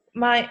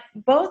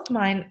 both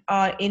mine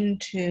are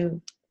into,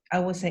 I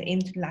would say,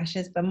 into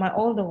lashes, but my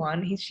older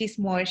one, she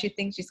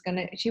thinks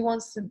she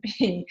wants to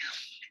be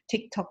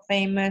TikTok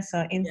famous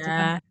or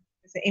Instagram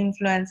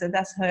influencer.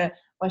 That's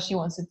what she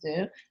wants to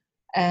do.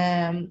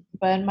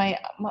 But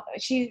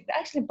she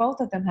actually,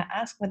 both of them have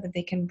asked whether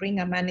they can bring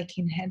a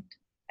mannequin head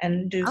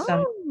and do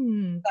some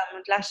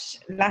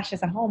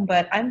lashes at home,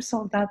 but I'm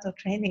sold out of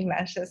training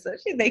lashes, so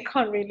they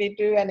can't really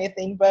do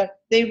anything. But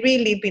they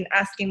really been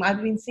asking.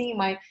 I've been seeing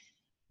my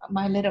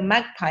little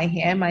magpie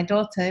here, my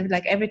daughter,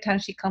 like every time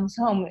she comes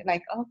home,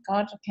 like, oh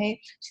God,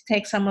 okay, she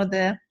takes some of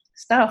the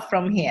stuff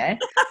from here.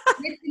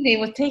 Literally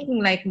was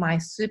taking like my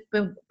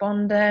super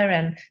bonder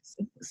and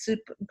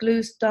super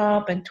glue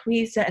stop and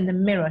tweezer and the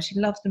mirror. She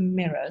loves the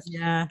mirrors.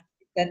 Yeah.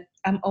 That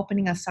I'm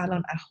opening a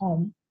salon at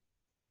home.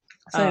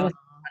 So it was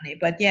funny.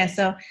 But yeah,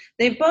 so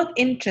they're both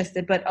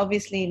interested, but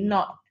obviously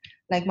not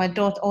like my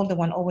daughter, older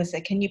one, always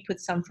said, can you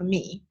put some for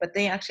me? But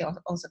they actually are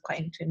also quite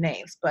into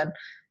nails. But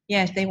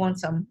yes, they want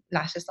some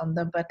lashes on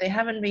them, but they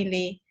haven't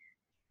really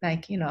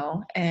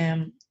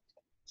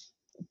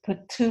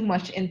put too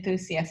much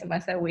enthusiasm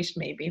as I wish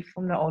maybe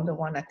from the older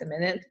one at the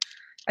minute.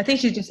 I think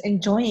she's just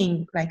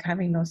enjoying like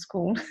having no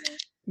school.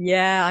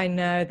 Yeah, I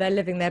know. They're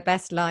living their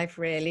best life,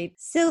 really.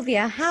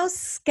 Sylvia, how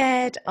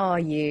scared are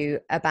you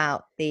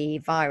about the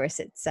virus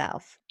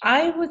itself?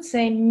 I would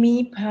say,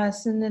 me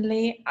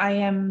personally, I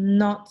am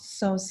not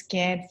so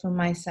scared for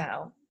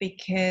myself,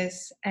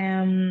 because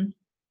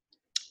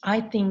I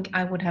think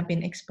I would have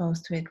been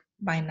exposed to it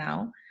by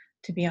now,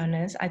 to be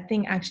honest. I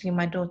think actually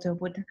my daughter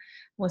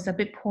was a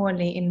bit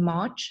poorly in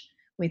March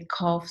with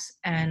coughs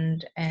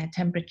and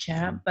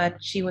temperature, but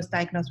she was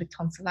diagnosed with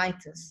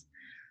tonsillitis.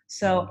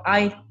 So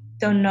I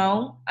don't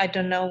know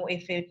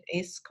if it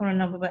is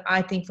coronavirus, but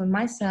I think for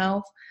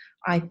myself,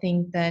 I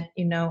think that,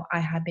 I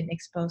have been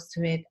exposed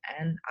to it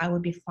and I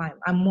would be fine.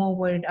 I'm more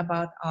worried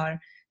about our,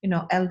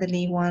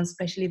 elderly ones,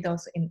 especially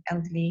those in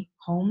elderly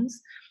homes,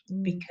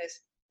 because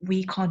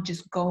we can't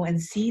just go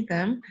and see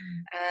them.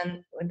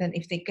 And then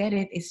if they get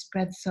it, it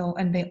spreads. So,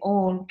 and they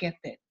all get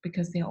it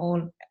because they're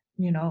all,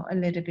 a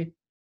little bit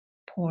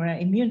poorer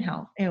immune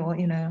health or,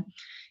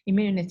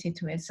 immunity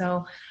to it.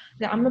 So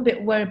I'm a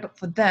bit worried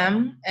for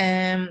them.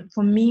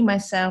 For me,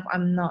 myself,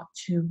 I'm not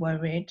too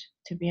worried,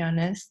 to be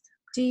honest.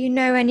 Do you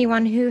know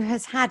anyone who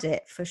has had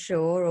it for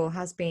sure, or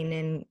has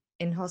been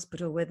in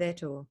hospital with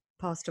it, or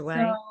passed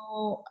away?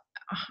 So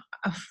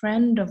a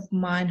friend of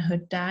mine, her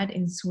dad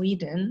in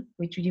Sweden,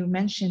 which you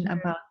mentioned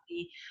about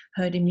the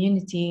herd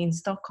immunity in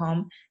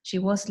Stockholm, he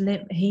was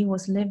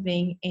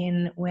living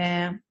in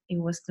it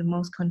was the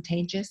most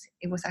contagious.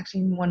 It was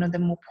actually in one of the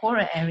more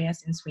poorer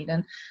areas in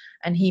Sweden,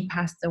 and he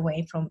passed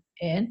away from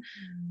it.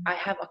 I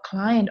have a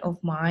client of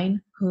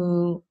mine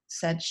who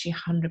said she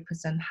 100%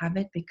 have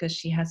it because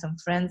she has some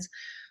friends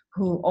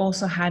who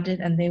also had it,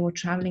 and they were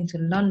traveling to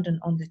London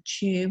on the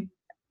tube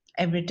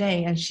every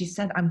day, and she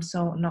said, I'm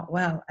so not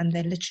well. And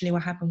then literally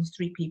what happened was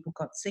 3 people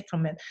got sick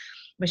from it,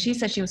 but she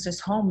said she was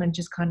just home and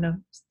just kind of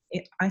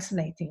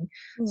isolating.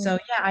 So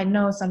yeah, I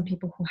know some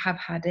people who have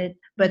had it,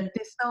 but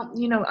there's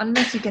no,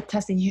 unless you get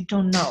tested, you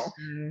don't know.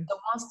 So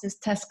once this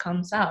test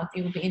comes out,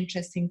 it will be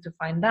interesting to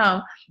find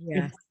out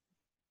if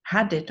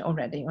had it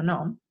already or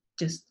not.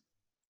 Just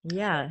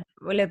well,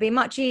 it'll be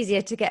much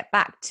easier to get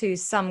back to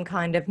some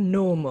kind of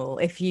normal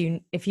if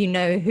you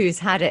know who's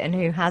had it and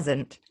who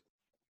hasn't.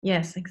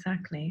 yes,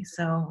 exactly.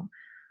 So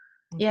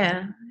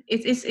yeah,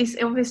 it's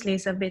obviously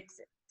it's a bit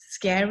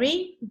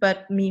scary,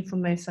 but me for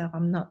myself,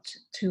 I'm not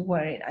too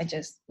worried. I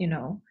just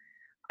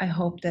I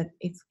hope that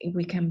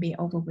we can be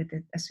over with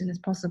it as soon as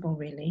possible,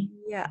 really.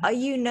 Yeah. Are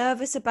you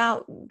nervous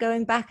about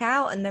going back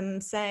out and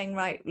them saying,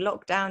 right,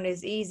 lockdown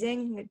is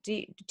easing?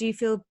 Do you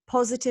feel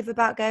positive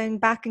about going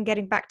back and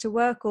getting back to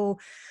work, or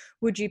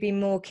would you be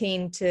more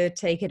keen to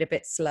take it a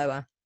bit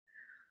slower?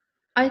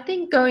 I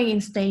think going in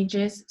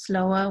stages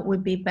slower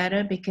would be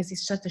better because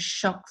it's such a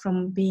shock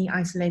from being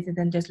isolated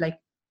and just like,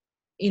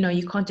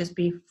 you can't just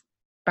be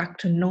back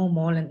to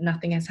normal and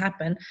nothing has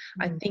happened.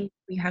 I think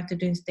we have to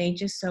do in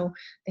stages. So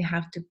they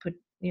have to put,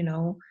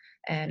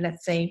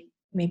 let's say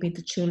maybe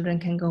the children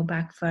can go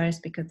back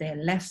first because they're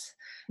less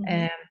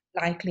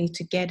likely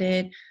to get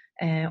it.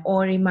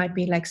 Or it might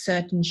be like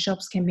certain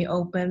shops can be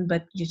open,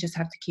 but you just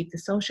have to keep the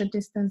social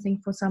distancing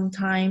for some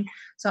time.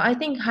 So I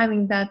think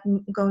having that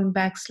going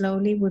back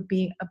slowly would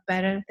be a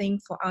better thing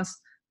for us,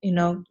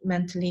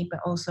 mentally, but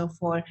also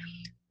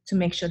to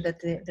make sure that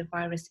the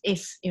virus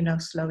is,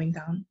 slowing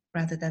down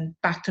rather than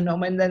back to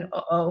normal and then,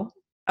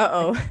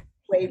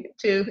 wait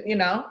to,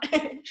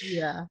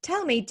 Yeah.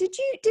 Tell me, did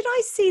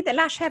I see that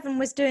Lash Heaven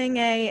was doing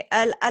a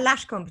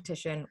lash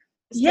competition?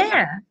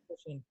 Yeah.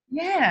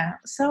 Yeah.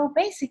 So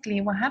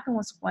basically what happened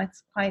was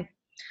what's quite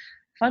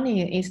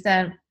funny is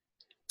that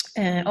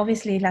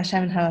obviously Lash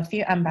Heaven have a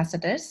few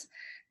ambassadors.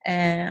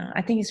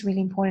 I think it's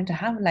really important to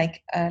have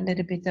like a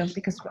little bit of,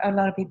 because a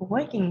lot of people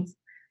working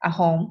at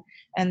home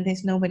and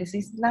there's nobody, so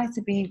it's nice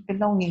to be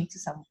belonging to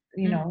some,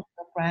 a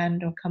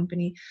brand or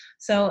company.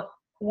 So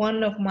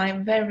one of my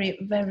very,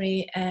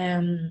 very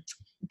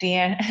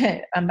dear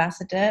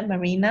ambassador,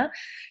 Marina,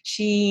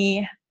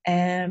 she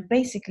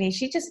basically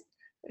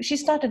she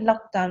started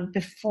lockdown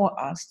before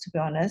us, to be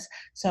honest.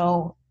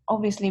 So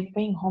obviously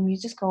being home, you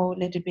just go a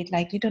little bit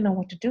like you don't know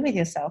what to do with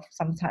yourself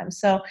sometimes.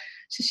 So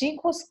she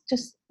was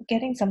just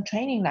getting some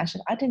training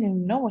lashes. I didn't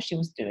even know what she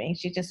was doing.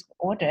 She just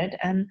ordered,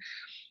 and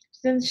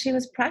then she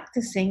was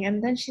practicing,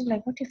 and then she's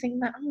like, what do you think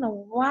now? I'm like,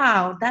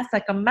 wow, that's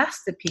like a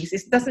masterpiece.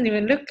 It doesn't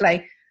even look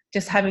like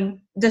just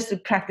to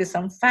practice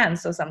some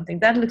fans or something.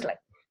 That looks like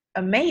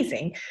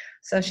amazing.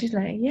 So she's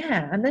like,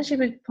 yeah. And then she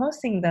was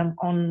posting them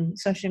on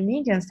social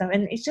media and stuff,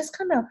 and it just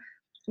kind of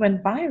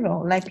went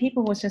viral. Like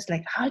people was just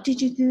like, how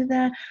did you do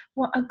that?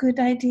 What a good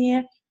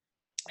idea.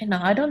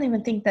 I don't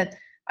even think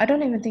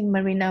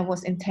Marina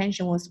was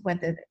intention was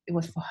whether it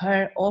was for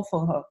her or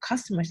for her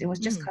customers. It was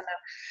just kind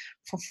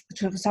of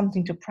for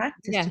something to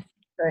practice,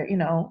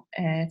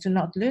 to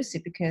not lose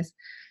it, because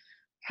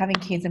having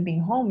kids and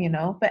being home,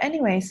 But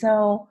anyway,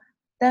 so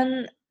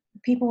then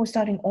people were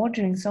starting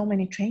ordering so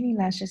many training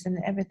lashes and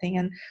everything,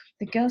 and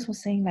the girls were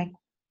saying like,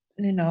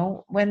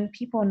 when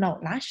people are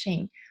not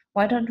lashing,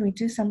 why don't we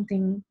do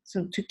something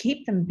to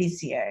keep them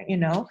busier,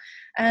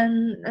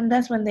 and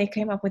that's when they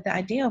came up with the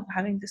idea of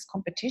having this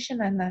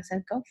competition, and I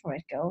said, go for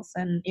it, girls.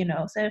 And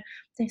so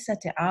they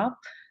set it up,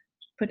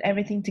 put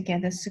everything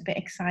together, super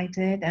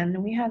excited, and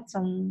we had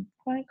some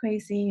quite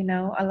crazy,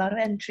 a lot of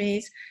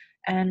entries,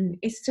 and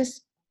it's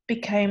just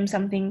became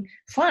something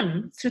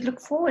fun to look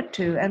forward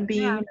to and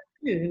be so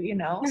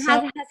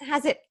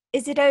Has it?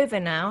 Is it over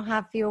now?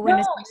 Have your no,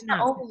 winners been it's not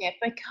announced? over yet,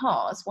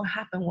 because what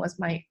happened was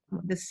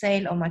the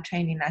sale of my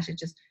training lashes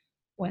just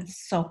went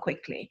so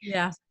quickly.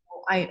 Yeah. So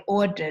I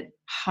ordered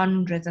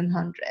hundreds and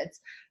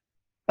hundreds,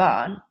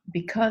 but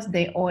because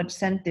they all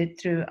sent it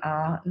through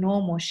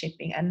normal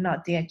shipping and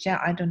not DHL,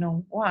 I don't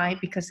know why.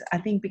 Because I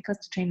think because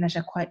the train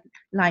lashes are quite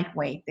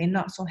lightweight, they're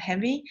not so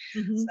heavy,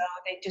 so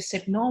they just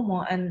ship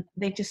normal and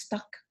they just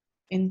stuck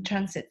in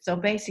transit. So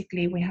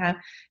basically, we have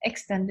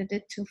extended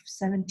it to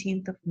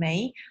 17th of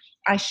May.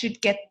 I should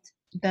get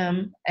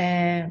them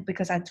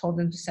because I told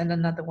them to send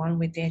another one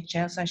with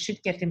DHL, so I should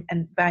get them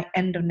and by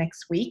end of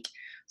next week.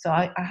 So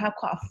I have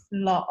quite a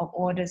lot of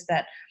orders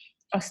that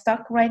are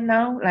stuck right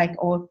now, like,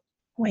 or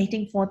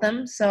waiting for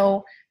them.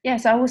 So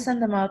yes, I will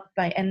send them out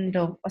by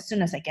as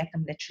soon as I get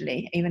them,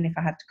 literally. Even if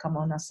I have to come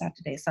on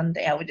Saturday,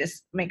 Sunday, I would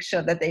just make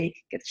sure that they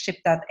get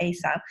shipped out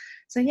ASAP.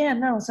 So yeah,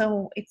 no,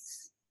 so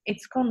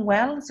it's gone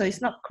well. So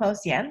it's not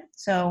closed yet.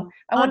 So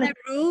What are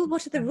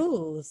the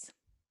rules?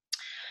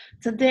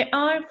 So there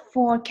are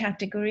 4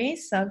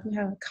 categories. So we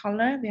have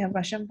color, we have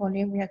Russian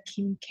volume, we have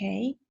Kim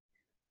K,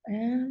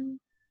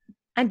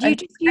 And do you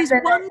just use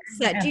one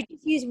set? Yeah. Do you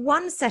just use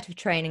one set of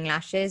training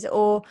lashes,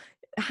 or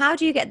how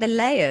do you get the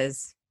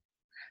layers?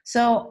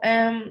 So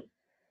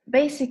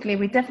basically,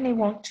 we definitely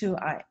want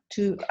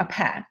a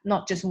pair,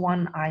 not just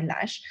one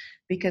eyelash,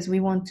 because we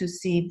want to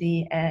see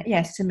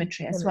the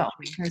symmetry as well.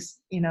 Because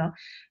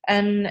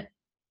and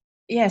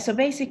yeah, so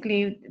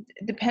basically,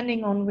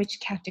 depending on which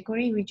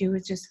category we do,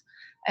 it's just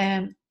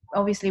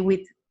obviously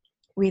with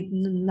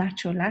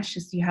natural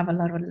lashes, you have a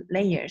lot of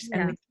layers,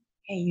 and with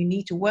you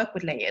need to work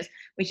with layers,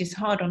 which is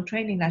hard on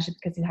training lashes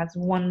because it has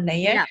one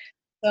layer.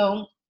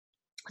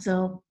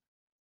 So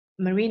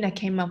Marina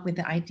came up with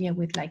the idea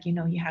with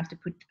you have to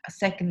put a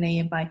second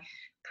layer by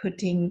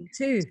putting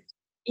two.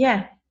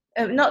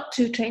 Not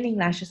two training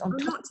lashes on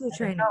top. Not two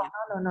training.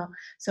 No.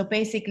 So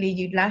basically,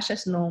 you lash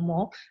as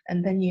normal,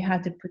 and then you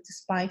have to put the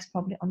spikes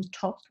probably on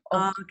top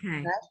of the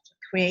lash to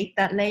create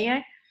that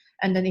layer.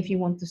 And then if you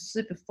want the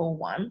super full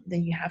one,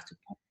 then you have to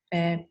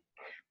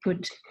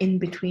put in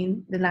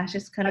between the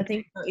lashes kind of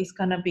thing. So it's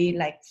gonna be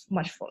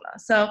much fuller.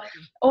 So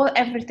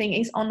everything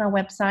is on our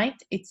website.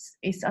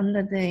 It's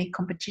under the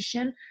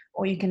competition,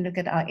 or you can look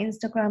at our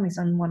Instagram. It's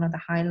on one of the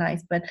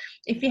highlights. But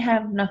if you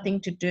have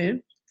nothing to do,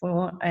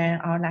 for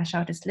our lash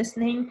artists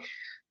listening,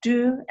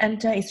 do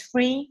enter. It's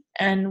free,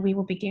 and we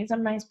will be giving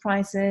some nice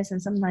prizes and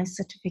some nice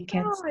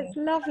certificates. Oh, it's a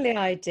lovely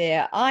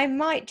idea. I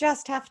might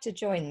just have to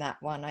join that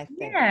one, I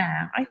think.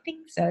 Yeah, I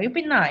think so. It'd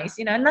be nice,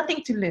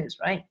 nothing to lose,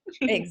 right?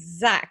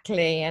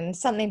 Exactly, and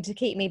something to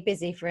keep me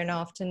busy for an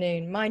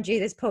afternoon. Mind you,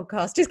 this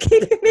podcast is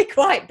keeping me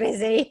quite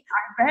busy.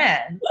 I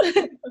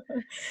bet.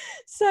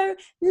 So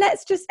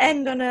let's just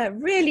end on a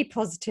really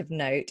positive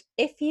note.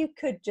 If you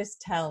could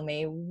just tell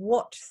me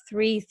what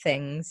 3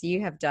 things you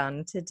have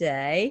done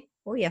today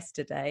or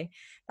yesterday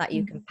that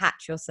you can pat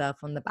yourself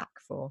on the back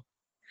for.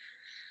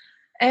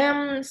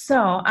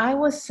 So I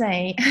would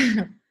say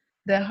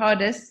the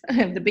hardest,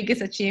 the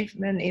biggest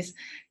achievement is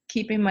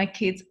keeping my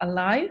kids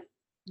alive.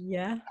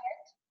 Yeah.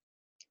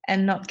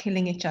 And not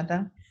killing each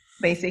other,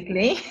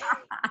 basically.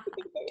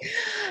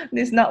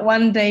 There's not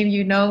one day,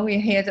 we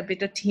hear a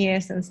bit of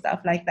tears and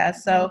stuff like that.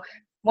 So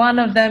one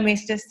of them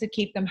is just to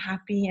keep them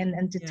happy and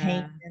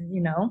entertained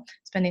and,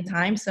 spending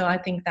time. So I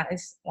think that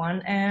is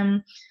one.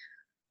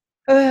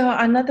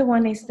 Another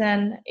one is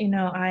then,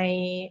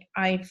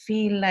 I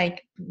feel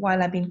like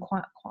while I've been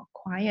quite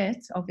quiet,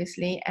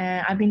 obviously,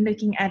 I've been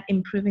looking at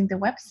improving the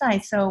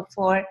website. So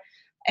for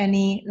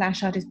any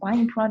lash artist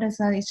buying products,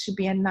 it should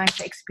be a nice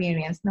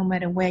experience no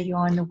matter where you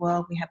are in the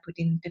world. We have put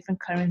in different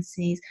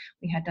currencies,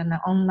 we had done an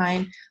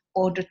online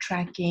order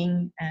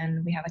tracking,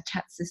 and we have a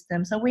chat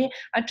system. So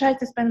I try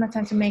to spend my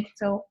time to make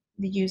so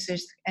the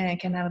users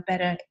can have a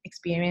better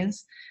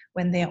experience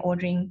when they're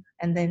ordering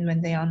and then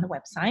when they're on the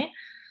website.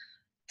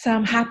 So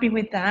I'm happy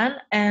with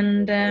that.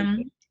 And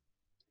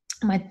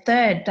my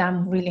third that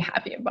I'm really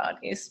happy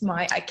about is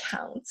my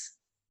accounts.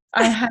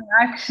 I have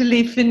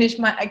actually finished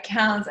my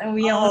accounts, and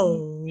we are.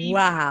 Oh,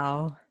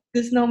 wow.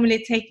 This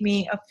normally take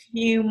me a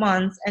few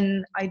months,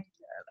 and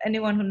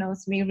anyone who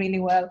knows me really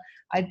well,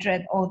 I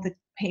dread all the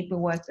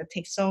paperwork that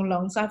takes so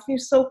long. So I feel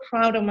so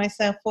proud of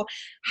myself for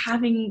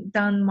having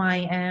done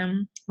my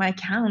my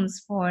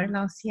accounts for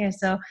last year.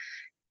 So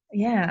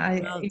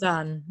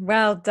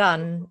well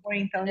done.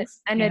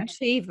 An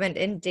achievement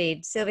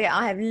indeed. Sylvia,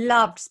 I have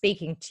loved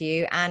speaking to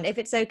you, and if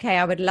it's okay,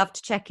 I would love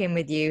to check in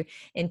with you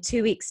in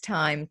 2 weeks'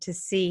 time to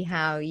see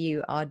how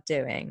you are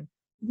doing.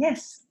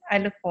 Yes, I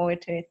look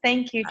forward to it.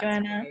 Thank you,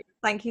 Joanna. Great.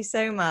 Thank you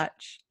so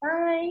much.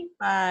 Bye.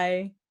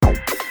 Bye.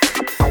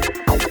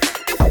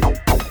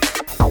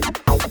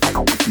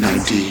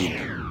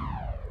 19